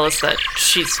can tell is that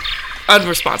she's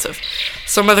unresponsive.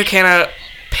 So Mother Canna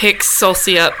picks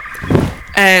Solstice up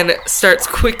and starts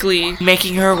quickly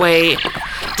making her way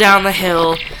down the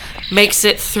hill, makes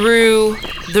it through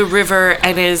the river,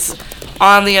 and is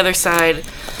on the other side,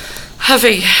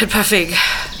 huffing and puffing,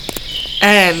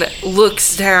 and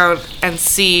looks down and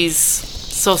sees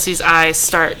Solstice's eyes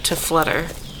start to flutter.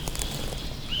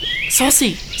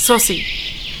 Solstice.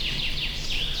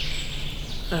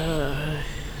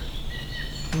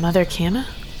 Mother Canna?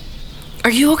 Are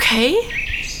you okay?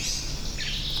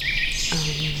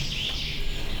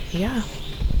 Yeah.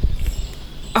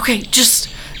 Okay,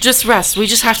 just rest. We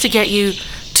just have to get you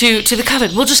to the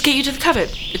coven. We'll just get you to the coven.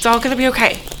 It's all gonna be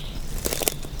okay.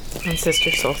 And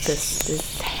Sister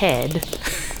Solstice's head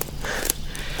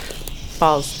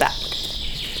falls back.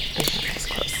 And comes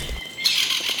close.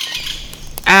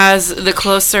 As the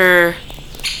closer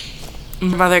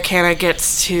Mother Canna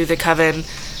gets to the coven,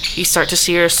 you start to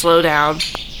see her slow down,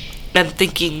 and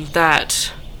thinking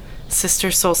that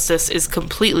Sister Solstice is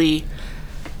completely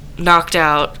knocked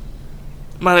out,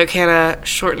 Mother Canna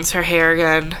shortens her hair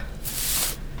again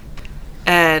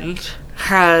and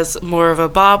has more of a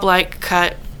bob-like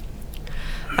cut,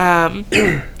 and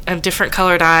different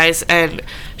colored eyes, and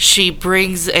she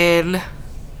brings in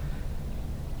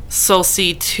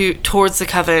Solstice towards the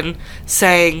coven,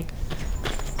 saying,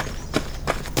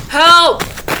 "Help!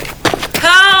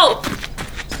 Help!"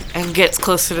 and gets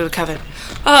closer to the coven.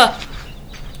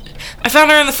 I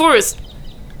found her in the forest.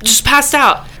 Just passed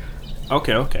out.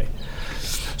 Okay.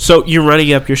 So you're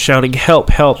running up, you're shouting, "Help,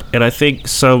 help," and I think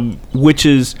some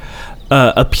witches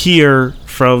appear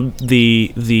from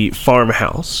the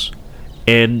farmhouse,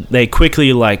 and they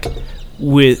quickly, like,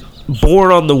 with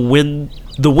borne on the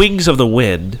wings of the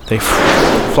wind, they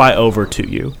fly over to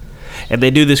you. And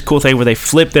they do this cool thing where they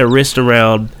flip their wrist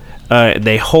around and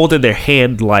they hold in their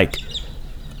hand like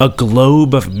a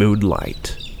globe of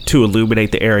moonlight to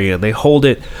illuminate the area. And they hold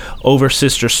it over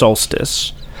Sister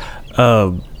Solstice.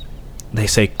 They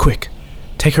say, "Quick,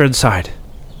 take her inside.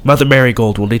 Mother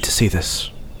Marigold will need to see this."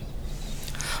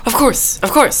 Of course.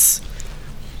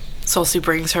 Solsi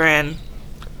brings her in.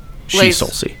 She's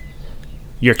Solsi.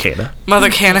 You're Canna. Mother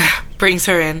Canna brings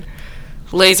her in,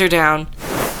 lays her down,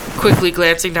 quickly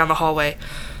glancing down the hallway.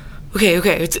 Okay,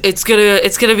 it's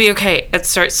gonna be okay. And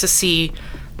starts to see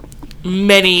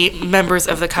many members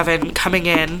of the coven coming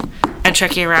in and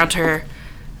checking around her.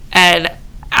 And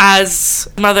as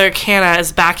Mother Canna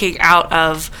is backing out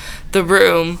of the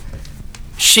room,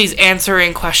 she's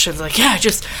answering questions like, "Yeah,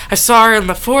 I saw her in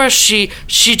the forest. She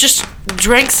just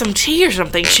drank some tea or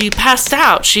something. She passed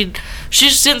out. She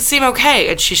just didn't seem okay."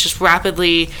 And she's just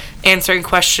rapidly answering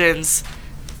questions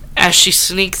as she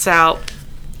sneaks out.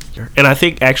 And I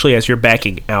think actually as you're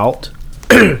backing out,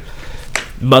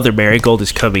 Mother Marigold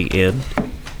is coming in,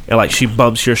 and like she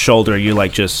bumps your shoulder, and you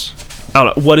like just, I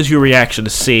don't know, what is your reaction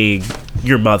to seeing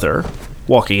your mother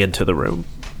walking into the room?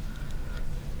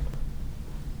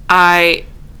 I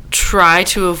try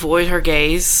to avoid her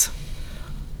gaze,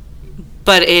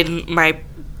 but in my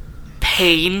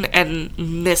pain and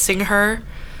missing her,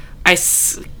 I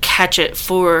catch it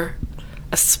for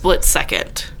a split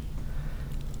second.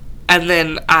 And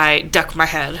then I duck my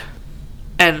head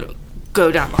and go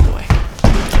down the hallway.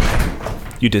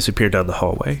 You disappear down the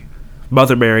hallway.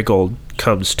 Mother Marigold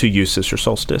comes to you, Sister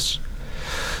Solstice.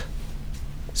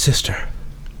 "Sister,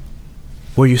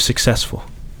 were you successful?"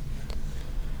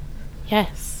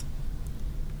 Yes.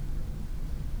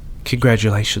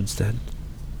 Congratulations, then,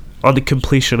 on the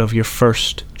completion of your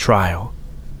first trial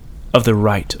of the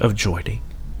rite of joining.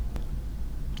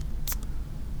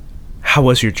 How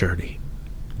was your journey?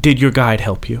 Did your guide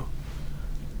help you?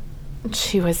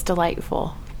 She was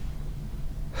delightful.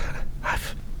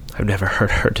 I've never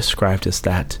heard her described as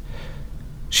that.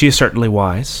 She is certainly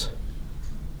wise.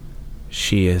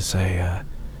 She is a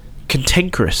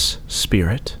cantankerous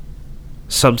spirit.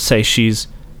 Some say she's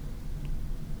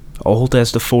old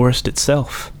as the forest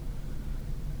itself.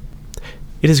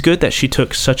 It is good that she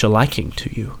took such a liking to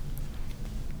you.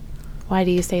 Why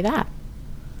do you say that?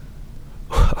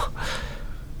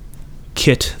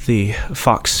 Kit, the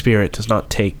fox spirit, does not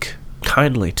take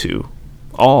kindly to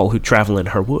all who travel in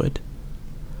her wood.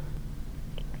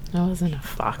 I wasn't a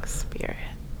fox spirit.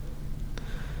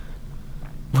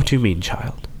 What do you mean,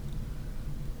 child?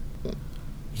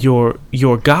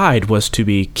 Your guide was to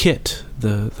be Kit,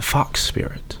 the fox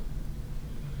spirit.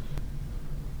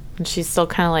 And she's still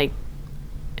kind of like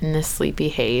in this sleepy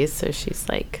haze, so she's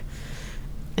like,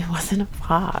 "It wasn't a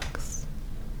fox.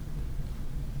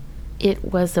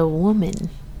 It was a woman."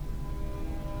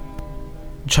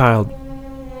 Child,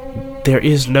 there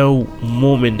is no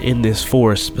woman in this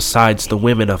forest besides the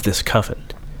women of this coven.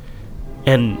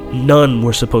 And none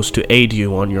were supposed to aid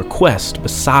you on your quest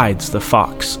besides the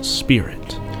fox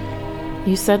spirit.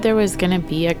 You said there was gonna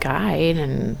be a guide,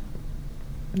 and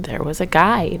there was a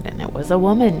guide, and it was a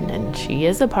woman, and she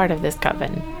is a part of this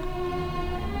coven.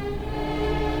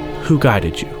 Who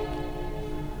guided you?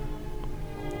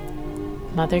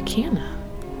 Mother Canna.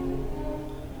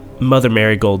 Mother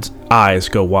Marigold's eyes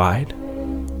go wide.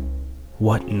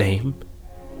 What name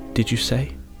did you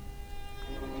say?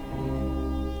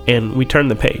 And we turn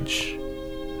the page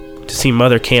to see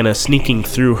Mother Canna sneaking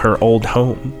through her old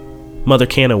home. Mother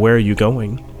Canna, where are you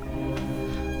going?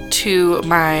 To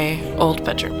my old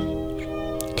bedroom.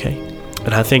 Okay.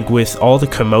 And I think with all the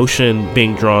commotion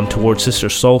being drawn towards Sister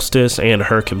Solstice and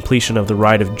her completion of the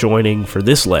rite of joining for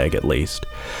this leg at least,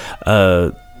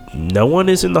 no one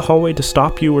is in the hallway to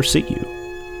stop you or see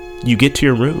you. You get to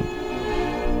your room.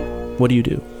 What do you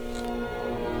do?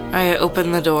 I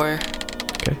open the door.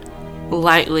 Okay.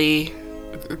 Lightly,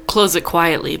 close it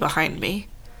quietly behind me.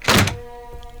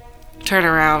 Turn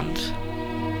around.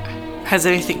 Has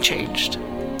anything changed?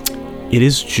 It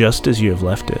is just as you have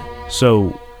left it.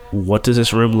 So, what does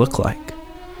this room look like?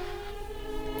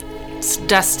 It's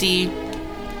dusty.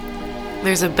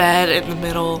 There's a bed in the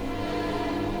middle.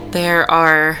 There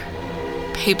are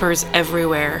papers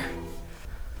everywhere.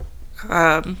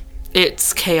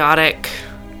 It's chaotic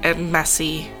and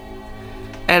messy.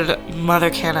 And Mother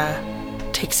Canna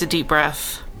takes a deep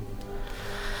breath.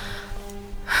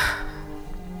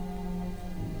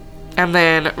 And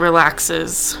then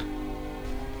relaxes.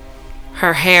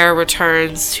 Her hair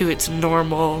returns to its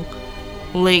normal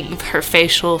length. Her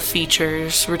facial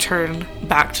features return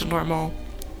back to normal.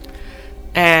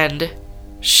 And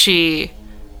she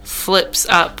flips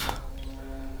up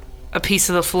a piece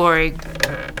of the flooring,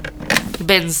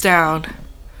 bends down,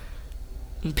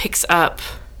 and picks up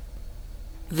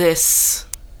this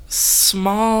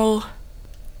small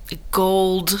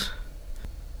gold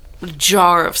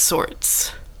jar of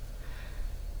sorts.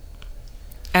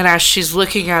 And as she's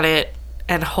looking at it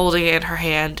and holding it in her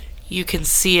hand, you can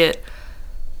see it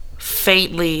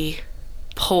faintly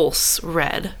pulse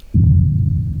red.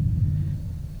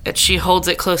 And she holds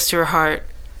it close to her heart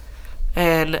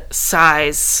and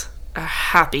sighs a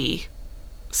happy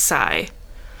sigh.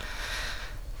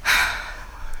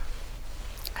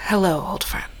 Hello, old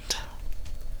friend.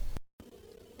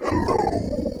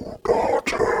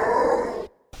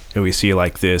 And we see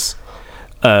like this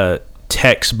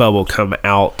text bubble come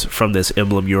out from this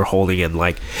emblem you're holding, and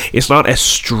like it's not as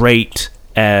straight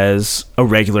as a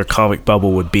regular comic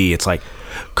bubble would be. It's like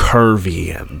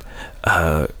curvy and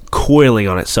coiling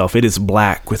on itself. It is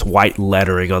black with white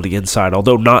lettering on the inside,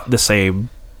 although not the same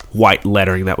white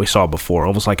lettering that we saw before,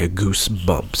 almost like a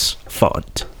Goosebumps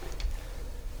font.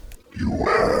 You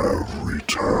have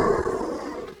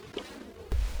returned.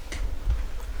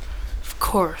 Of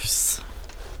course.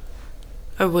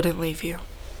 I wouldn't leave you.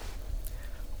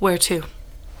 Where to?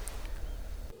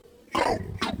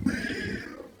 Come to me.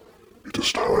 It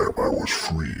is time I was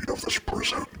freed of this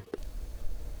prison.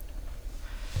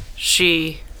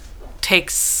 She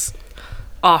takes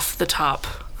off the top,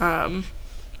 and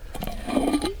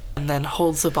then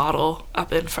holds the bottle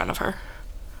up in front of her.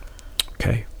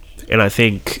 Okay. And I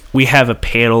think we have a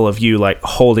panel of you like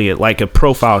holding it, like a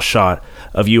profile shot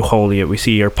of you holding it. We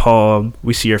see your palm,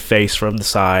 we see your face from the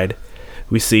side,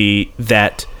 we see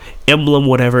that emblem,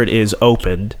 whatever it is,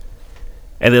 opened,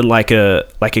 and then like a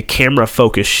camera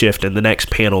focus shift in the next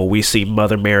panel, we see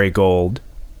Mother Marigold,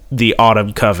 the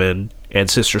Autumn Coven, and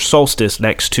Sister Solstice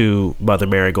next to Mother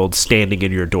Marigold standing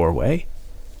in your doorway.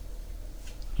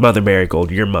 Mother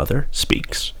Marigold, your mother,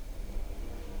 speaks.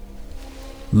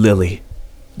 Lily,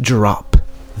 drop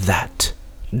that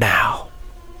now.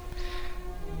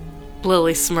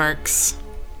 Lily smirks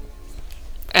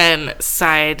and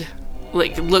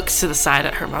looks to the side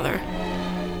at her mother.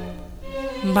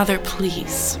 Mother,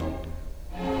 please.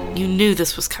 You knew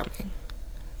this was coming.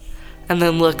 And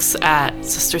then looks at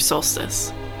Sister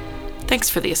Solstice. Thanks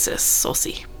for the assist,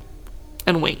 Solsi.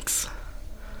 And winks.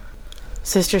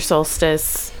 Sister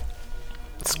Solstice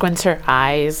squints her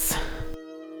eyes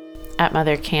at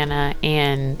Mother Canna,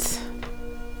 and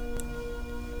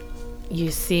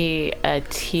you see a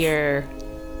tear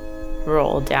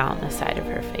roll down the side of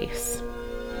her face.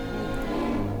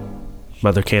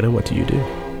 Mother Canna, what do you do?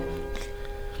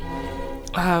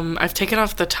 I've taken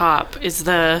off the top. Is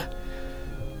the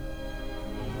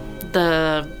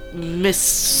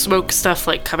mist smoke stuff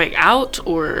like coming out,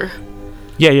 or?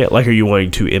 Yeah, like are you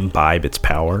wanting to imbibe its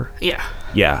power?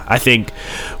 Yeah, I think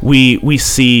we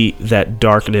see that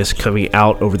darkness coming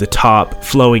out over the top,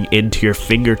 flowing into your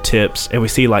fingertips, and we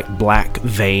see like black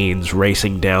veins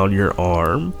racing down your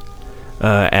arm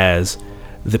as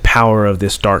the power of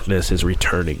this darkness is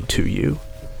returning to you.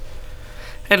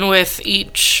 And with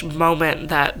each moment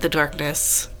that the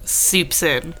darkness seeps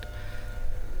in,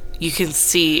 you can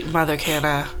see Mother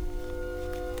Canna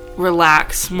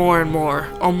relax more and more,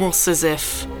 almost as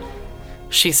if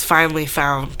she's finally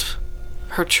found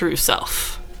her true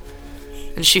self.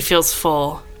 And she feels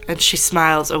full, and she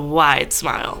smiles a wide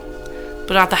smile,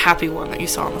 but not the happy one that you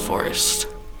saw in the forest.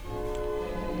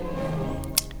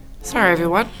 Sorry,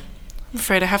 everyone. I'm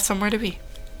afraid I have somewhere to be.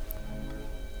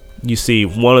 You see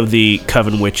one of the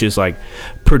Coven Witches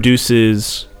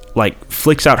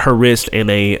flicks out her wrist,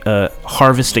 and a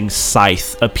harvesting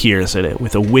scythe appears in it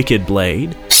with a wicked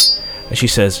blade. And she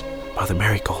says, Mother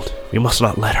Marigold, we must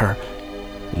not let her.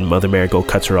 And Mother Marigold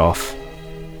cuts her off,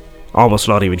 almost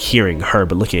not even hearing her,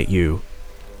 but looking at you.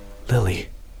 Lily,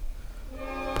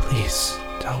 please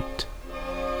don't.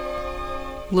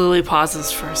 Lily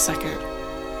pauses for a second,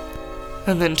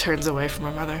 and then turns away from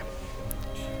her mother.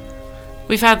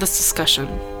 We've had this discussion.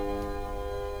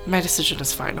 My decision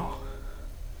is final.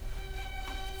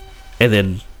 And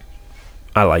then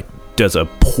does a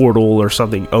portal or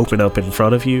something open up in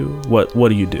front of you? What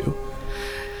do you do?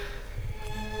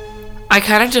 I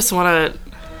kind of just want to,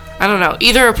 I don't know,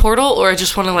 either a portal or I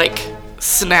just want to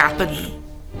snap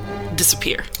and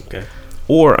disappear. Okay.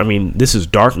 Or, this is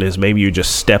darkness. Maybe you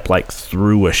just step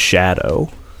through a shadow.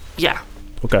 Yeah.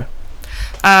 Okay.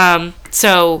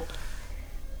 So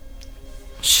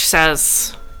she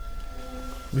says,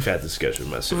 we've had this discussion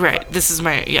with myself. Right. This is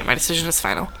my decision is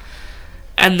final.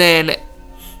 And then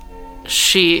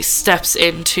she steps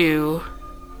into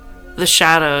the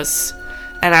shadows,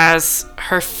 and as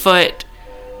her foot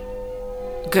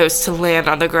goes to land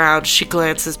on the ground, she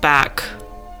glances back.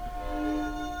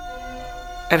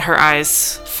 And her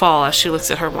eyes fall as she looks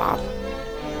at her mom.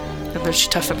 And then she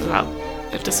toughens up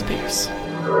and disappears.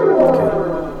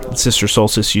 Sister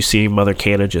Solstice, you see Mother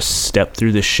Canna just step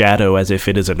through the shadow as if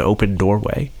it is an open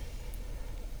doorway.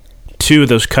 Two of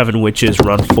those coven witches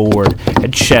run forward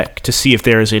and check to see if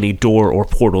there is any door or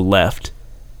portal left.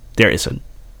 There isn't.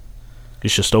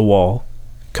 It's just a wall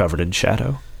covered in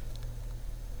shadow.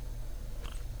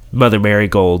 Mother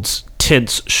Marigold's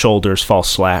tense shoulders fall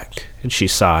slack, and she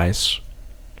sighs.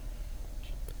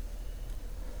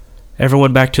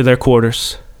 Everyone back to their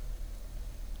quarters.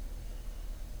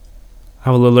 I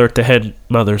will alert the head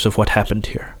mothers of what happened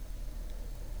here.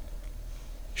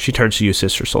 She turns to you,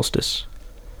 Sister Solstice.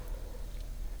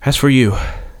 As for you,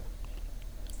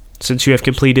 since you have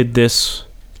completed this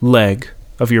leg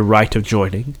of your rite of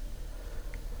joining,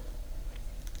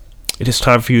 it is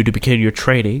time for you to begin your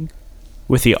training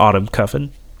with the Autumn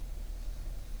Coven.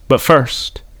 But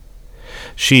first,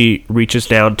 she reaches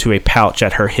down to a pouch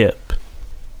at her hip,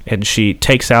 and she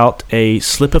takes out a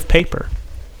slip of paper,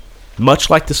 much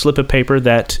like the slip of paper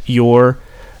that your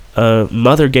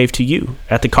mother gave to you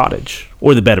at the cottage,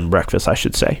 or the bed and breakfast, I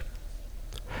should say.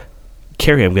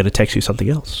 Carrie, I'm going to text you something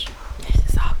else. This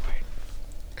is awkward.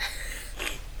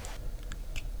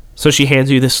 So she hands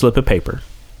you this slip of paper,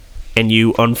 and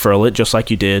you unfurl it just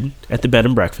like you did at the bed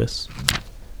and breakfast.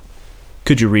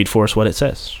 Could you read for us what it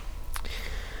says?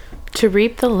 To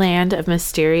reap the land of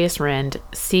mysterious rend,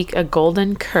 seek a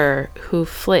golden cur who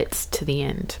flits to the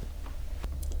end.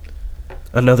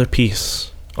 Another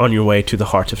piece on your way to the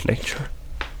heart of nature.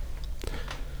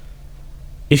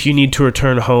 If you need to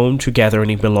return home to gather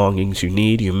any belongings you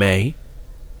need, you may,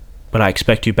 but I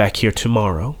expect you back here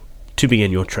tomorrow to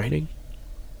begin your training.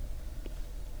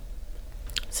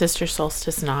 Sister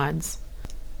Solstice nods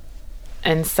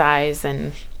and sighs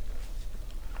and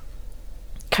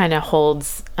kind of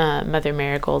holds Mother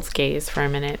Marigold's gaze for a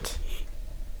minute.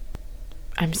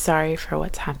 I'm sorry for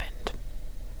what's happened.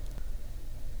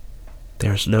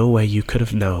 There's no way you could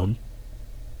have known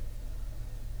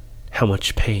how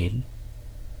much pain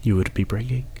you would be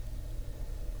bringing.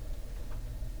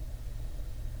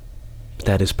 But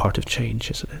that is part of change,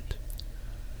 isn't it?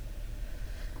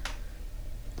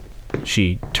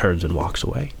 She turns and walks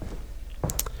away.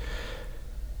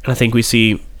 And I think we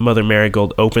see Mother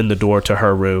Marigold open the door to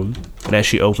her room, and as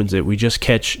she opens it, we just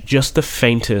catch just the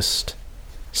faintest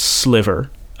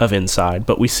sliver of inside,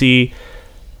 but we see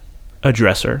a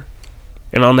dresser,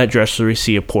 and on that dresser we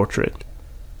see a portrait.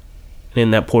 And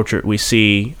in that portrait we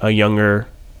see a younger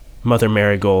Mother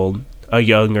Marigold, a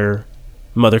younger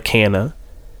Mother Canna,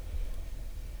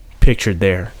 pictured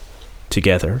there,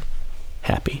 together,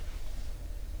 happy.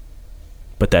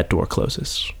 But that door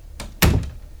closes.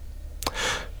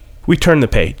 We turn the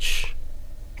page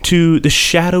to the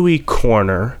shadowy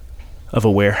corner of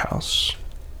a warehouse.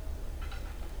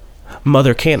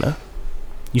 Mother Canna,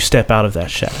 you step out of that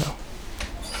shadow.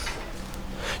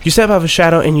 You step out of a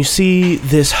shadow and you see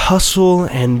this hustle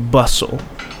and bustle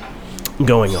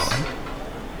going on.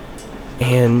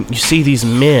 And you see these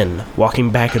men walking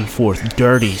back and forth,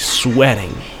 dirty,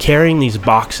 sweating, carrying these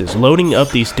boxes, loading up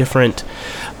these different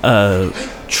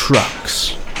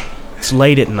trucks. It's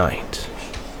late at night.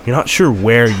 You're not sure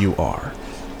where you are.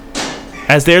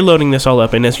 As they're loading this all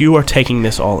up and as you are taking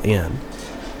this all in,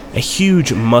 a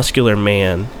huge muscular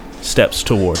man steps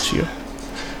towards you.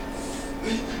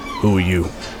 Who are you?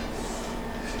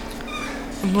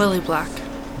 I'm Lily Black.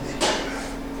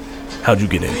 How'd you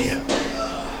get in here?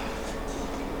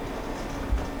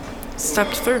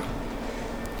 Stepped through.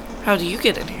 How do you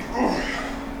get in here?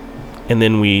 And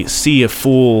then we see a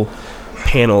full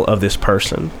panel of this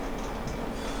person.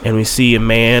 And we see a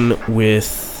man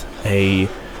with a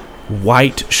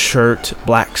white shirt,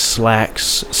 black slacks,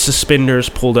 suspenders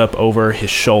pulled up over his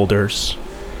shoulders.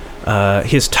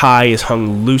 His tie is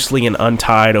hung loosely and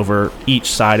untied over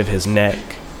each side of his neck.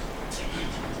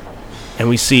 And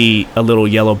we see a little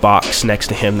yellow box next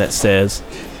to him that says,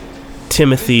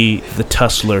 Timothy the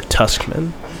Tussler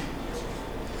Tuskman.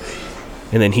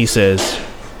 And then he says,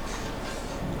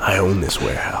 I own this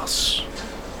warehouse.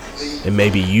 And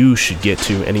maybe you should get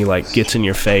to, and he gets in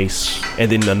your face,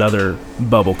 and then another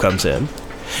bubble comes in.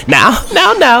 Now,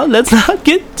 let's not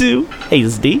get too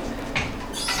hasty.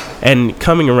 And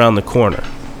coming around the corner,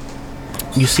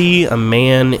 you see a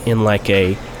man in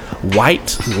a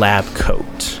white lab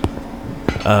coat.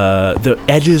 The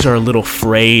edges are a little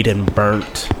frayed and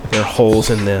burnt. There are holes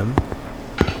in them.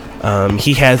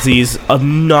 He has these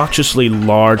obnoxiously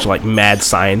large, mad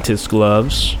scientist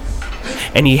gloves.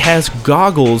 And he has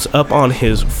goggles up on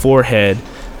his forehead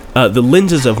The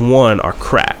lenses of one are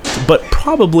cracked, but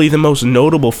probably the most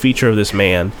notable feature of this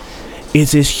man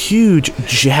is this huge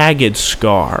jagged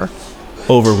scar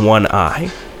over one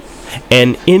eye.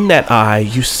 And in that eye,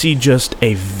 you see just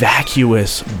a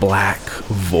vacuous black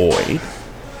void.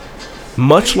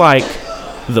 Much like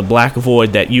the black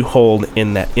void that you hold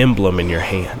in that emblem in your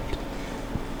hand.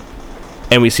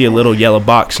 And we see a little yellow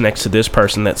box next to this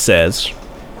person that says,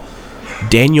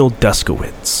 Daniel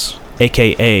Duskowitz,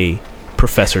 a.k.a.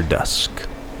 Professor Dusk.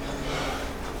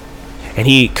 And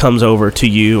he comes over to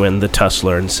you and the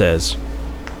Tussler and says,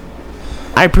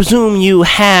 I presume you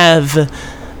have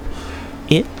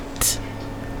it?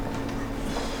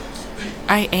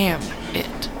 I am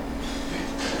it.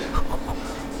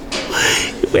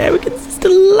 Your arrogance is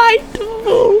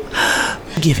delightful.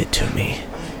 Give it to me.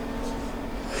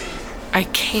 I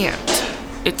can't.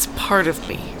 It's part of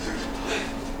me.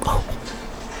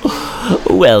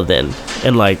 Well then.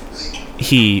 And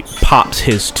he pops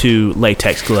his 2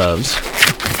 latex gloves.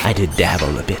 I did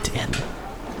dabble a bit in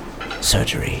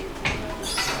surgery.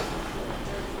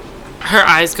 Her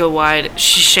eyes go wide.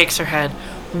 She shakes her head.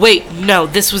 Wait, no,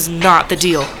 this was not the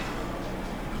deal.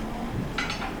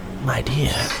 My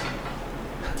dear,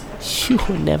 you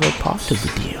were never part of the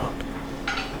deal.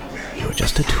 You were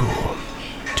just a tool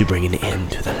to bring an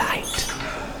end to the light.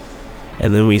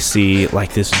 And then we see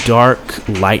this dark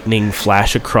lightning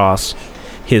flash across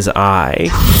his eye.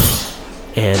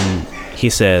 And he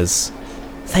says,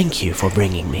 thank you for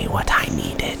bringing me what I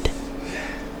needed.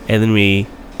 And then we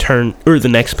the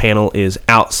next panel is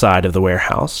outside of the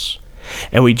warehouse.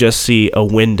 And we just see a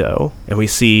window, and we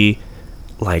see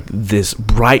this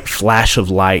bright flash of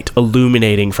light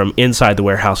illuminating from inside the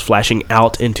warehouse, flashing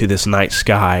out into this night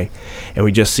sky. And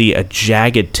we just see a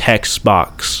jagged text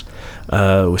box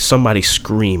with somebody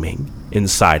screaming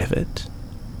inside of it.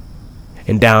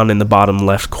 And down in the bottom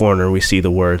left corner, we see the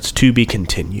words, to be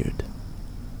continued.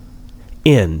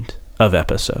 End of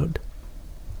episode.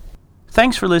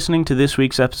 Thanks for listening to this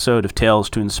week's episode of Tales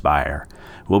to Inspire.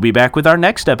 We'll be back with our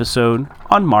next episode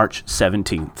on March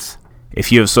 17th.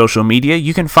 If you have social media,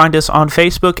 you can find us on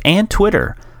Facebook and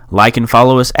Twitter. Like and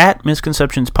follow us at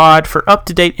Misconceptions Pod for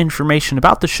up-to-date information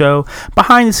about the show,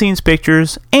 behind-the-scenes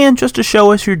pictures, and just to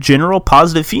show us your general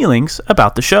positive feelings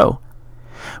about the show.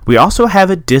 We also have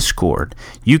a Discord.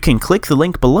 You can click the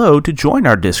link below to join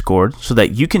our Discord so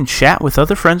that you can chat with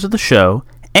other friends of the show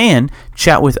and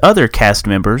chat with other cast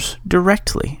members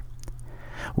directly.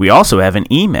 We also have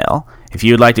an email. If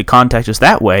you would like to contact us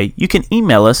that way, you can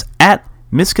email us at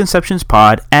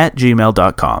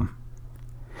misconceptionspod@gmail.com.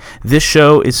 This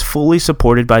show is fully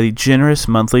supported by the generous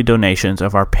monthly donations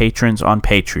of our patrons on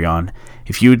Patreon.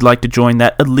 If you would like to join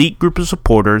that elite group of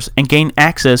supporters and gain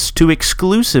access to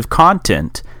exclusive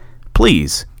content,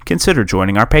 please consider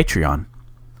joining our Patreon.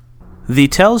 The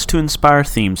Tales to Inspire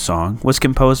theme song was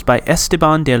composed by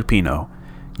Esteban Del Pino.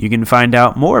 You can find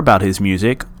out more about his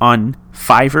music on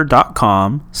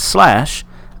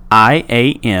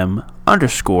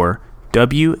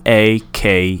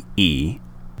fiverr.com/IAM_WAKE.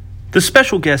 The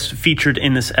special guest featured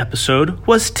in this episode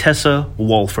was Tessa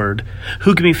Wolford,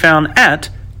 who can be found at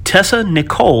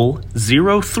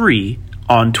TessaNicole03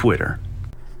 on Twitter.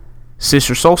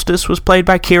 Sister Solstice was played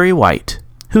by Carrie White,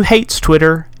 who hates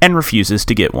Twitter and refuses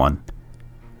to get one.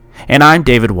 And I'm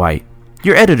David White,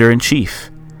 your editor-in-chief.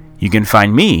 You can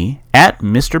find me at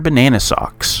Mr. Banana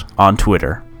Socks on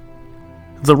Twitter.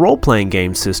 The role-playing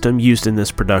game system used in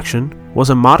this production was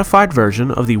a modified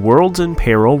version of the Worlds in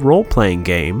Peril role-playing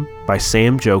game by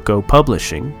Sam Joko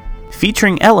Publishing,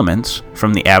 featuring elements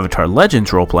from the Avatar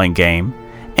Legends role-playing game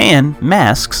and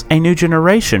Masks, a New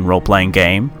Generation role-playing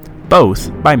game,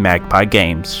 both by Magpie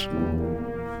Games.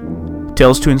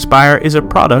 Tales to Inspire is a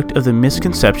product of the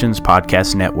Misconceptions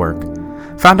Podcast Network.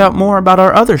 Find out more about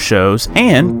our other shows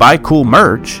and buy cool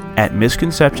merch at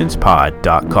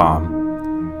misconceptionspod.com.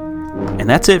 And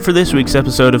that's it for this week's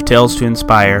episode of Tales to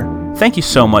Inspire. Thank you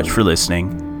so much for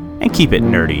listening, and keep it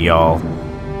nerdy, y'all.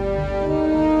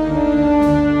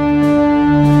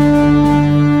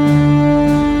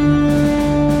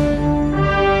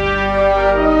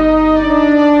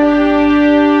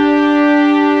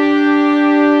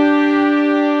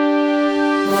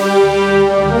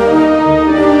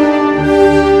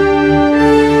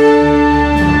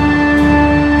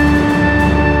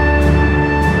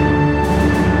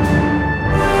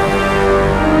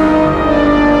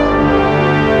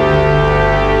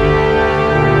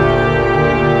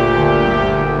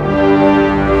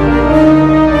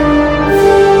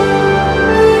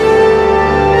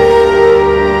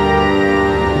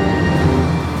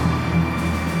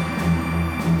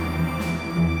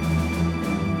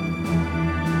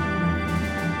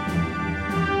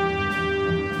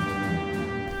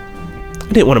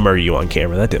 I didn't want to murder you on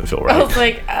camera. That didn't feel I right. was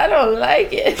like, I don't like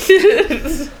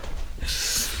it.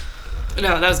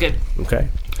 No, that was good. Okay.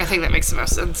 I think that makes the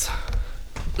most sense.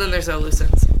 Then there's no loose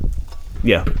ends.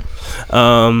 Yeah.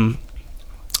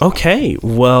 Okay.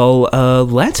 Well,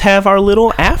 let's have our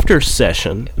little after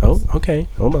session. Oh, okay.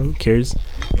 Hold on. Carrie's.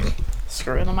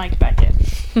 Screwing the mic back in.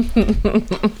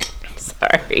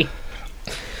 Sorry.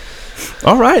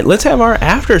 All right. Let's have our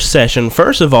after session.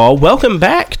 First of all, welcome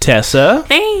back, Tessa.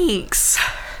 Thanks.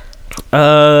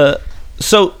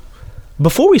 So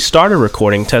before we started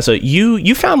recording, Tessa,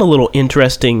 you found a little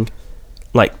interesting,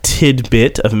 like,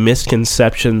 tidbit of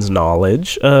misconceptions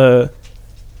knowledge.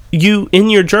 You in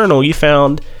your journal you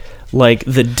found like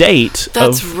the date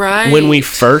That's of right. when we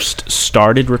first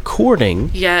started recording.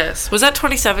 Yes. Was that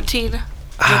 2017? Was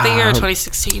that the year of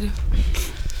 2016?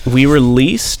 We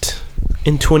released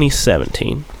in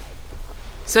 2017.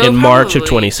 So in March of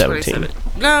probably 2017.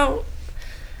 No.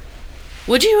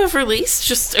 Would you have released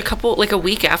just a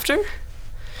week after?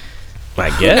 I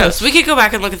Who guess. knows? We could go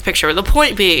back and look at the picture. The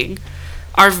point being,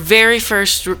 our very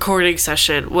first recording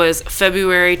session was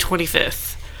February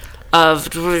 25th of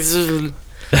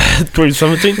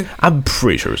 2017? I'm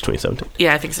pretty sure it was 2017.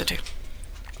 Yeah, I think so too.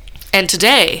 And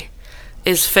today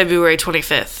is February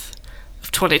 25th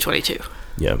of 2022.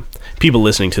 Yeah. People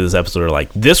listening to this episode are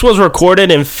like, this was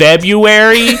recorded in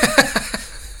February?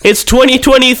 It's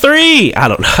 2023. I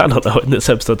don't know when this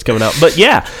episode's coming out. But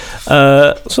yeah.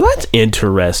 So that's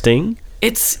interesting.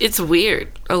 It's weird.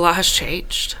 A lot has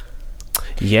changed.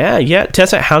 Yeah.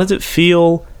 Tessa, how does it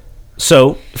feel?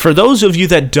 So, for those of you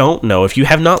that don't know, if you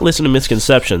have not listened to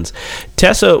Misconceptions,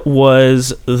 Tessa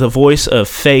was the voice of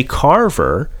Faye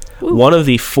Carver, one of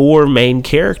the 4 main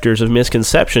characters of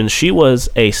Misconceptions. She was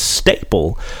a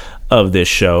staple of this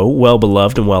show, well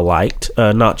beloved and well liked,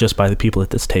 not just by the people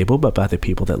at this table, but by the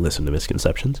people that listen to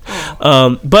Misconceptions.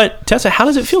 But Tessa, how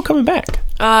does it feel coming back?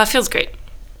 It feels great.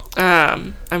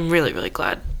 I'm really, really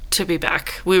glad to be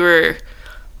back. We were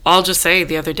all just saying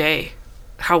the other day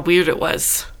how weird it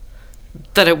was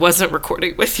that I wasn't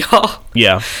recording with y'all.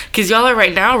 Yeah. Because y'all are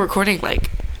right now recording like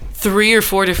 3 or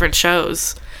 4 different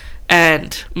shows,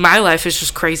 and my life is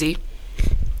just crazy.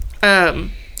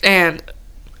 And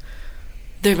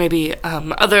there may be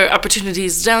other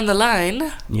opportunities down the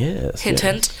line. Yes. Hint,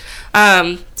 yes.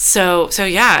 hint. So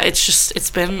yeah,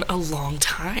 it's been a long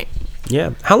time.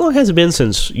 Yeah. How long has it been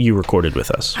since you recorded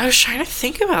with us? I was trying to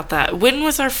think about that. When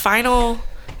was episode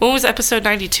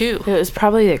 92? It was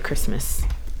probably the Christmas.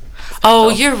 Oh,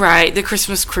 you're right. The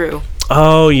Christmas crew.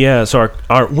 Oh, yeah. So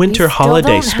our winter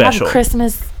holiday Still don't special. have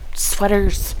Christmas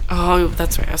sweaters. Oh,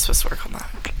 that's right. I was supposed to work on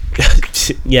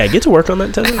that. Yeah, get to work on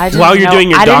that, Tessa. I didn't While you're know- doing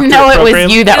your I doctorate didn't know program. it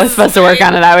was you that was supposed to work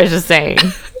on it. I was just saying.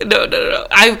 No.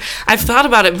 I've thought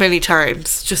about it many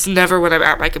times, just never when I'm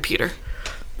at my computer.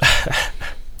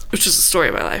 Which is the story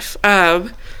of my life.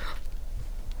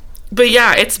 But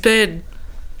yeah, it's been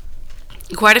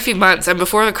quite a few months, and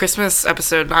before the Christmas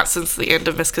episode, not since the end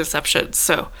of Misconceptions,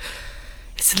 so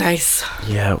it's nice.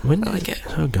 Yeah, when I like it.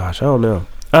 Oh gosh, I don't know.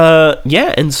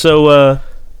 Yeah, and so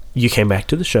you came back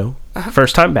to the show,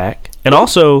 first time back, and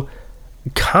also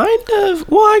kind of,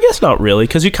 well, I guess not really,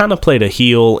 because you kind of played a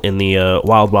heel in the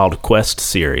Wild Wild Quest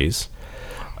series.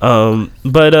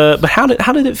 But how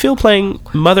did it feel playing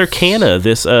Mother Canna?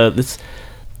 This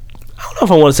I don't know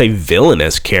if I want to say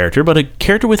villainous character, but a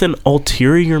character with an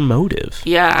ulterior motive.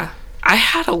 Yeah, I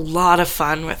had a lot of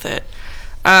fun with it.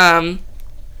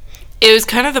 It was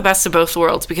kind of the best of both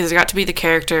worlds because I got to be the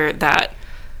character that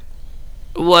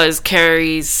was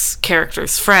Carrie's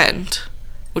character's friend,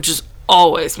 which is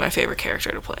always my favorite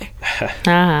character to play.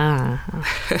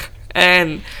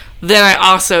 And then I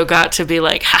also got to be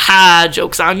like, haha,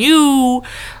 joke's on you,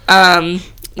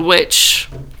 which,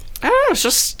 I don't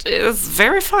know, it was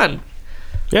very fun.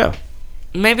 Yeah.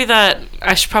 Maybe that,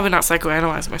 I should probably not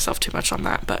psychoanalyze myself too much on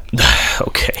that, but.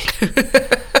 Okay.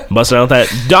 Busting out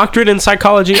that doctorate in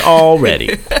psychology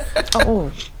already.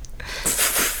 Oh.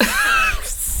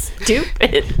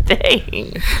 Stupid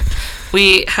thing.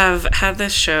 We have had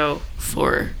this show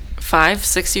for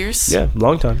 5-6 years. Yeah,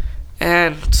 long time.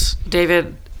 And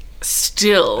David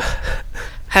still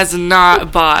has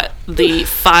not bought the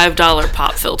 $5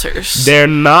 pop filters. They're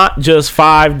not just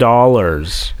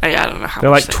 $5. I don't know how They're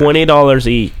much like $20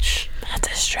 each.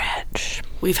 That's a stretch.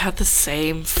 We've had the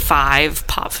same 5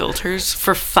 pop filters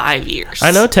for 5 years.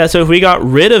 I know, Tessa. If we got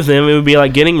rid of them, it would be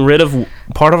like getting rid of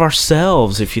part of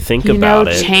ourselves. If you think about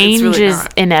it. Change It's really is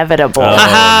not. inevitable.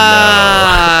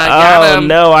 Got Oh him.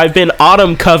 no, I've been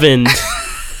autumn covened.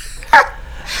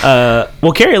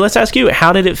 Well, Carrie, let's ask you.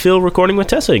 How did it feel recording with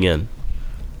Tessa again?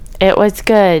 It was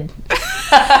good.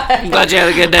 I'm glad you had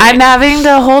a good day. I'm having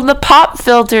to hold the pop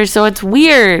filter, so it's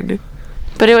weird.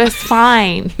 But it was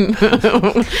fine.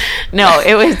 No,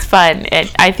 it was fun.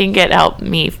 I think it helped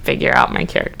me figure out my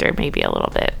character maybe a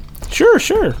little bit. Sure.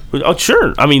 Oh,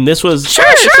 sure. I mean, this was... Sure.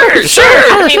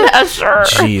 I mean, sure.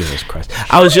 Jesus Christ.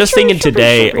 I was just thinking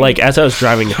today, like, as I was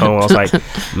driving home, I was like,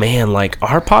 man, like,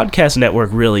 our podcast network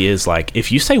really is like, if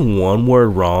you say one word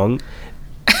wrong,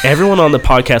 everyone on the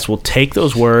podcast will take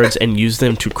those words and use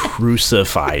them to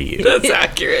crucify you. That's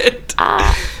accurate.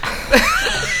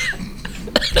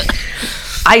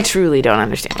 I truly don't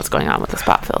understand what's going on with this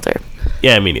pop filter.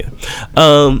 Yeah, me neither.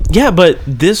 Yeah, but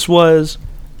this was...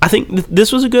 I think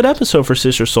this was a good episode for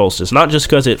Sister Solstice, not just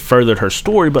because it furthered her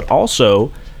story, but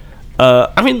also,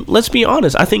 I mean, let's be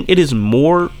honest. I think it is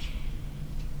more.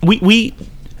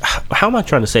 How am I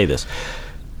trying to say this?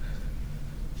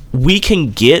 We can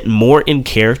get more in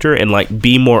character and like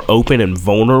be more open and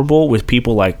vulnerable with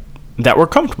people like that we're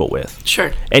comfortable with.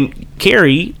 Sure. And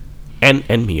Carrie,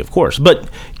 and me, of course, but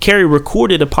Carrie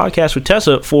recorded a podcast with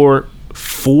Tessa for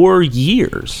 4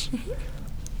 years,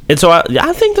 and so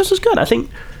I think this is good.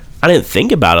 I didn't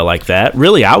think about it like that.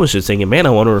 Really, I was just thinking, man, I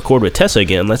want to record with Tessa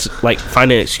again. Let's like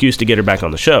find an excuse to get her back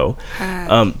on the show.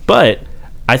 But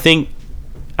I think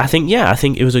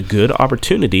it was a good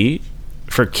opportunity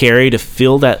for Carrie to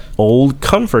feel that old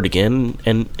comfort again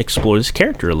and explore this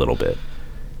character a little bit.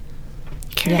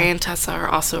 Carrie and Tessa are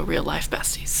also real life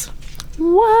besties.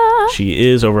 What? She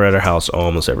is over at her house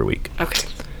almost every week. Okay.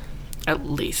 At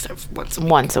least once a week.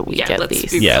 Once a week, at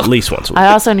least. Yeah, at least once a week.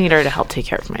 I also need her to help take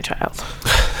care of my child.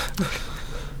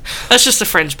 That's just a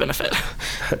fringe benefit.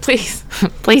 Please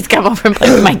come over and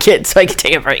play with my kids so I can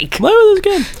take a break. Well,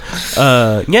 that's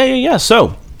good. Yeah.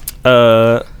 So,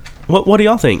 what do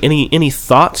y'all think? Any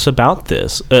thoughts about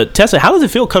this? Tessa, how does it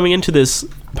feel coming into this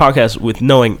podcast with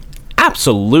knowing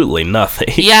absolutely nothing?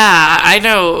 Yeah, I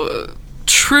know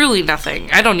truly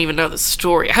nothing. I don't even know the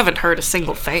story. I haven't heard a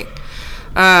single thing.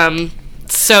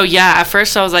 So yeah, at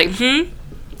first I was like,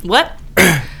 what?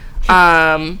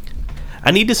 I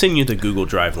need to send you the Google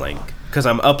Drive link because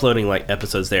I'm uploading like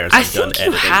episodes there. As I I've done think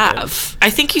you editing have. I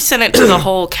think you sent it to the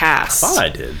whole cast. I thought I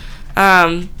did.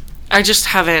 I just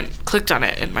haven't clicked on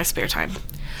it in my spare time.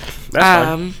 That's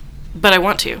fine. But I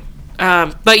want to.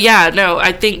 But yeah, no,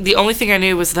 I think the only thing I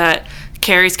knew was that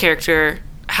Carrie's character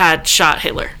had shot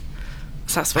Hitler.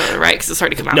 It's not spoiler, right? Because it's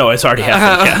already come out. No, it's already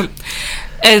happened. Yeah.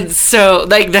 And so,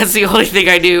 like, that's the only thing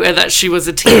I knew, and that she was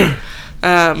a teen.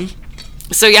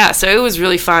 So it was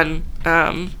really fun.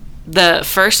 The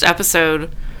first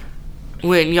episode,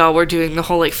 when y'all were doing the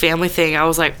whole, like, family thing, I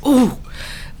was like, ooh,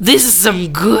 this is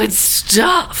some good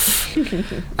stuff. So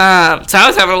I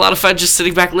was having a lot of fun just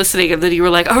sitting back listening, and then you were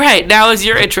like, all right, now is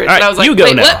your entrance. All right, and I was like, you go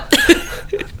wait, now.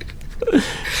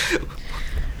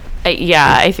 what?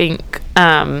 Yeah, I think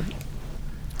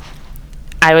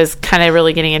I was kind of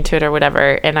really getting into it or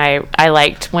whatever, and I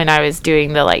liked when I was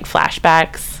doing the like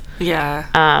flashbacks. Yeah.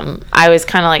 I was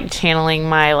kind of like channeling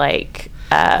my like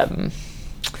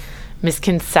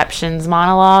misconceptions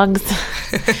monologues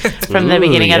from the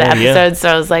beginning of the episode. Yeah. So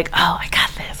I was like, oh, I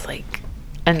got this, like,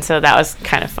 and so that was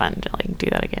kind of fun to like do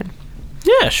that again.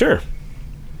 Yeah, sure.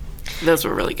 Those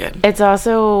were really good. It's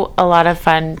also a lot of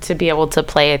fun to be able to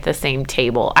play at the same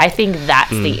table. I think that's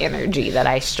the energy that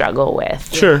I struggle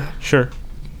with. Sure.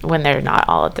 When they're not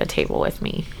all at the table with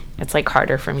me, it's like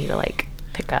harder for me to like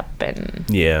pick up and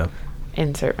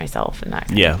insert myself in that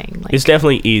kind of thing. Like, it's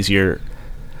definitely easier.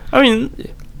 I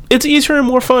mean, it's easier and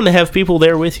more fun to have people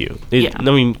there with you. I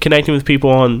mean, connecting with people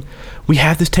on... We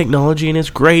have this technology and it's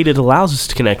great. It allows us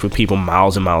to connect with people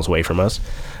miles and miles away from us.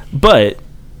 But,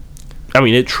 I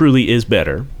mean, it truly is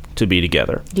better to be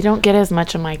together. You don't get as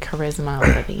much of my charisma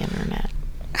over the internet.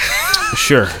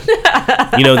 Sure.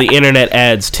 You know, the internet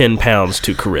adds 10 pounds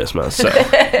to charisma, so...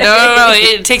 No,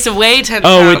 it takes away 10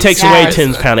 pounds. Oh, it takes away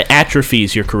 10 pounds. It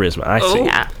atrophies your charisma. I see.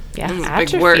 Yeah,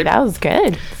 atrophy. That was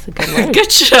good. That's a good word. Good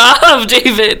job,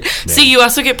 David. Yeah. See, you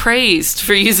also get praised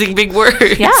for using big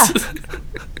words. Yeah.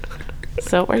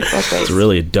 So it works both ways. It's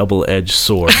really a double-edged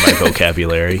sword, my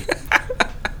vocabulary.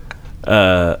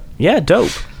 Yeah,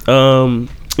 dope.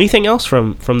 Anything else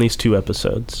from these 2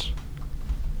 episodes?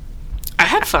 I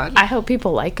had fun. I hope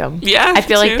people like them. Yeah, I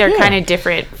feel like they're kind of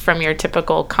different from your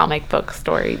typical comic book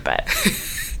story, but...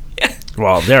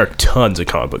 Well, there are tons of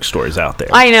comic book stories out there.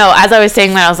 I know. As I was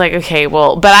saying that, I was like, okay,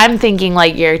 well... But I'm thinking,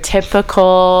 like, your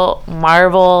typical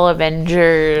Marvel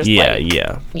Avengers... Yeah.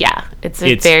 Yeah, it's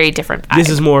a very different vibe. This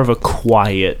is more of a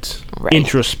quiet,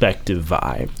 introspective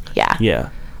vibe. Yeah.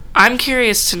 I'm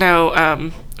curious to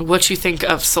know what you think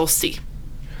of Solstice.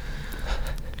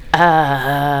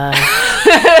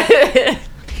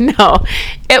 No,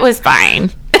 it was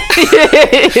fine.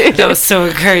 That was so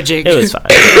encouraging. It was fine.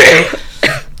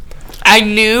 I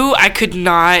knew I could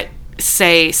not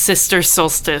say Sister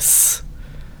Solstice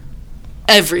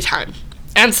every time.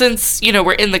 And since,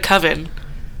 we're in the coven,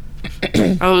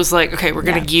 I was like, okay, we're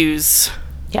going to use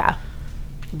Yeah.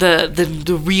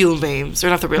 the real names. Or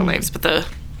not the real names, but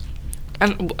I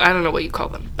don't know what you call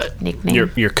them, but...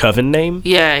 Nickname. Your coven name?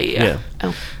 Yeah.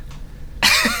 Oh.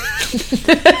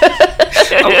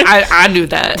 I knew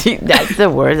that. That's the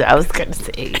word I was going to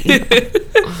say.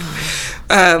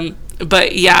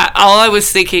 But yeah, all I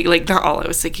was thinking, not all I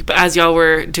was thinking, but as y'all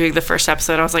were doing the first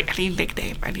episode, I was like, I need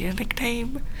a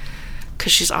nickname.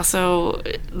 Because she's also,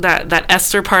 that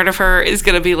Esther part of her is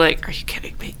going to be like, are you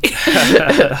kidding me?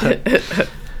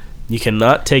 You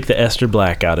cannot take the Esther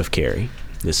Black out of Carrie.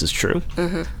 This is true.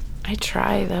 Mm-hmm. I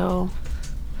try, though.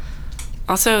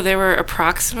 Also, there were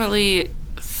approximately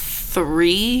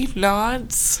 3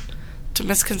 nods to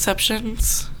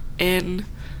misconceptions in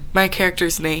my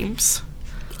characters' names.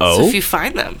 Oh? So if you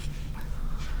find them,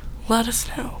 let us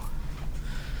know.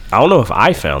 I don't know if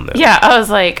I found them. Yeah, I was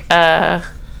like, Cut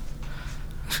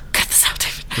this out,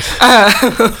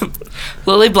 David.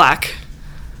 Lily Black.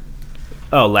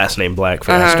 Oh, last name Black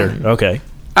for Esther. Okay.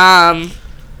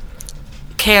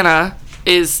 Canna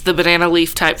is the banana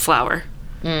leaf type flower.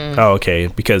 Oh, okay.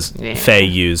 Because Faye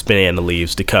used banana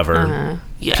leaves to cover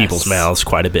Yes. people's mouths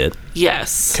quite a bit.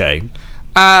 Yes. Okay.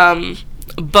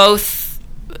 Both,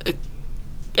 and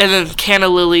then Canna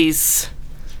Lily's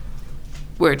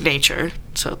word nature.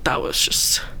 So that was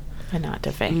just and not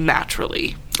to Faye.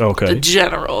 naturally Okay. the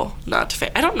general, not to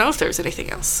Faye. I don't know if there was anything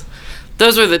else.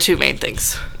 Those were the 2 main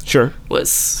things. Sure.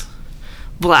 Was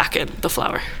black and the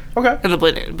flower. Okay. And the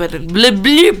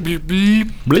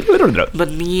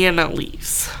banana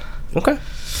leaves. Okay.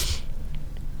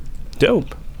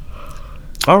 Dope.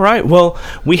 All right. Well,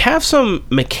 we have some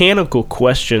mechanical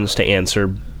questions to answer,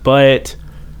 but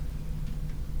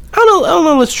I don't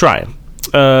know. Let's try them.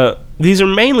 These are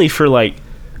mainly for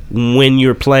when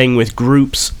you're playing with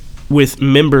groups with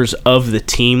members of the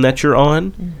team that you're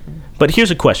on. Mm-hmm. But here's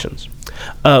the questions.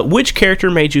 Which character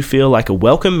made you feel like a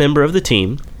welcome member of the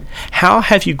team? How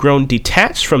have you grown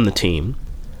detached from the team?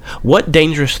 What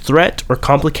dangerous threat or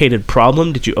complicated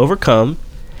problem did you overcome?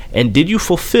 And did you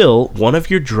fulfill one of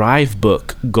your drive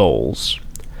book goals?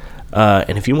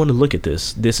 And if you want to look at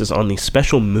this is on the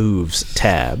special moves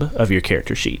tab of your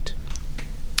character sheet.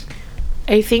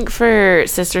 I think for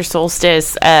Sister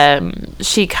Solstice,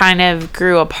 she kind of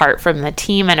grew apart from the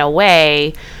team in a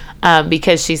way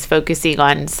because she's focusing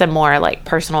on some more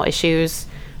personal issues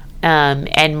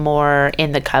and more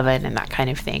in the coven and that kind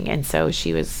of thing. And so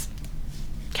she was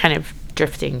kind of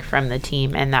drifting from the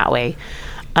team in that way.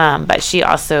 But she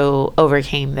also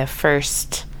overcame the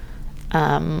first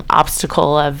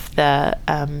obstacle of the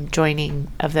joining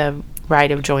of the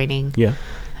rite of joining. Yeah.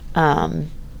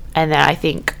 And then I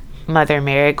think Mother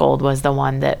Marigold was the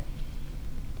one that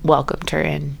welcomed her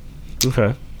in.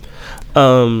 Okay.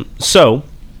 So,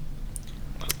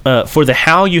 for the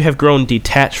how you have grown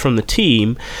detached from the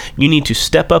team, you need to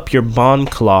step up your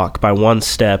bond clock by 1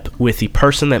 step with the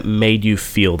person that made you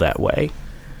feel that way.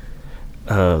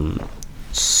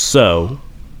 So,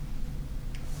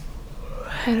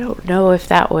 I don't know if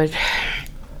that would...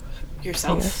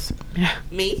 Yourself? Yeah.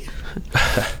 Me?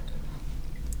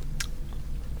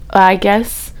 I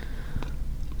guess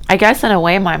in a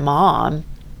way my mom.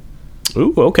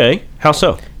 ooh, okay. How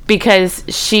so? Because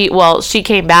she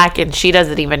came back and she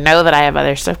doesn't even know that I have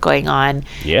other stuff going on.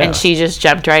 Yeah. And she just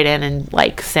jumped right in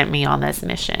and sent me on this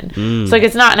mission. So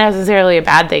it's not necessarily a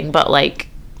bad thing, but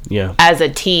Yeah. as a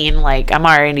teen, I'm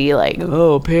already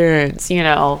oh, parents, and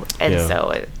Yeah.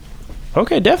 so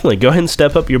Okay, definitely. Go ahead and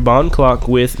step up your bond clock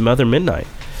with Mother Midnight.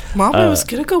 Mom, I was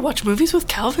gonna go watch movies with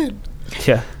Calvin.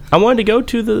 Yeah. I wanted to go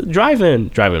to the drive-in.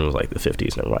 Drive-in was the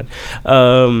 50s, never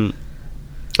mind.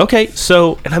 Okay,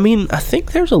 so, and I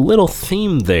think there's a little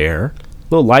theme there, a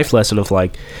little life lesson of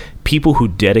people who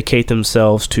dedicate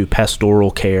themselves to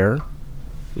pastoral care.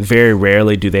 Very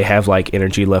rarely do they have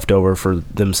energy left over for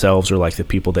themselves or the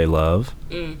people they love.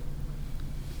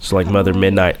 So Mother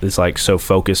Midnight is so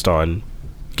focused on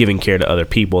giving care to other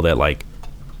people that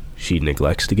she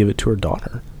neglects to give it to her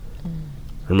daughter.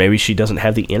 Or maybe she doesn't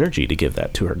have the energy to give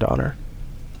that to her daughter.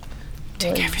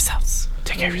 Take care of yourselves.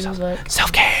 Take care of yourself. see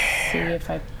Self-care. if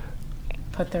I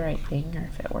put the right thing or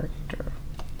if it worked.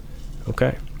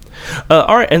 Okay.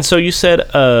 All right. And so you said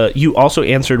you also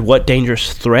answered what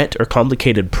dangerous threat or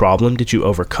complicated problem did you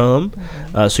overcome?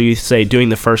 So you say doing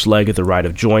the first leg of the rite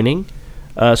of joining.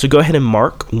 So go ahead and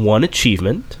mark 1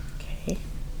 achievement. Okay.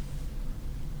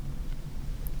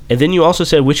 And then you also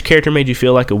said which character made you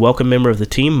feel like a welcome member of the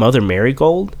team? Mother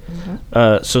Marigold.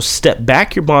 So step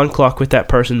back your bond clock with that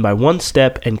person by 1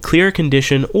 step and clear a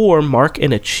condition or mark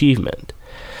an achievement.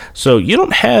 So you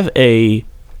don't have a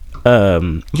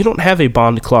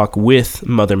bond clock with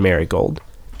Mother Marigold.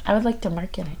 I would like to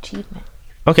mark an achievement.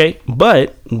 Okay,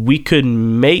 but we could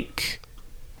make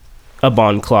a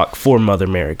bond clock for Mother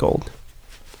Marigold.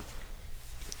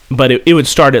 But it would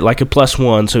start at like a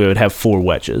 +1, so it would have 4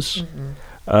 wedges.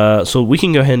 So we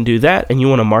can go ahead and do that. And you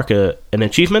want to mark an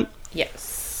achievement?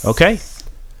 Yes. Okay.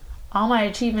 All my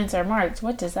achievements are marked.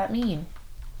 What does that mean?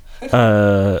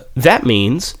 That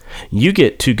means you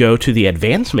get to go to the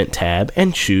advancement tab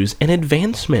and choose an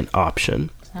advancement option.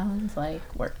 Sounds like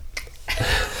work.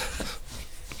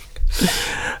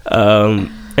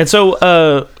 And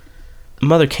so,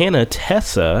 Mother Canna,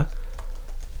 Tessa,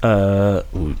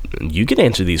 you can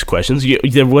answer these questions.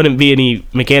 There wouldn't be any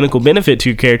mechanical benefit to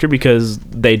your character because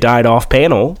they died off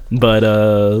panel, but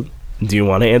do you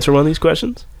want to answer one of these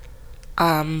questions?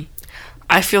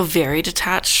 I feel very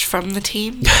detached from the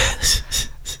team,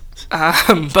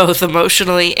 both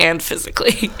emotionally and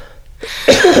physically.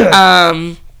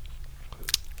 I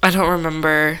don't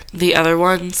remember the other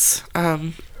ones, but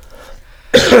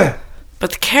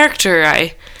the character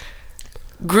I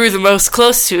grew the most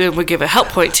close to and would give a help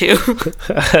point to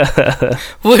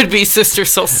would be Sister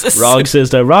Solstice. Wrong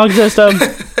system.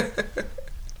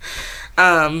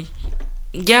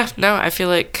 Yeah, no, I feel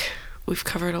like we've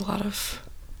covered a lot of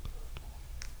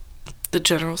the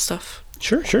general stuff.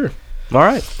 Sure. All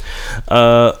right.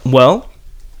 Well,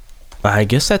 I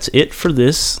guess that's it for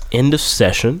this end of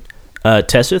session.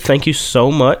 Tessa, thank you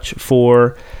so much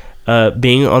for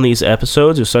being on these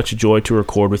episodes. It was such a joy to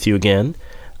record with you again.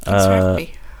 Thanks for having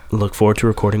me. Look forward to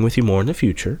recording with you more in the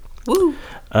future. Woo!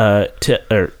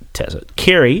 Tessa,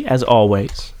 Carrie, as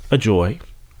always, a joy.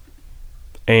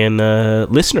 And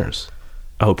listeners,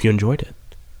 I hope you enjoyed it.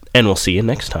 And we'll see you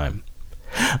next time.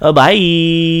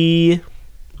 Bye.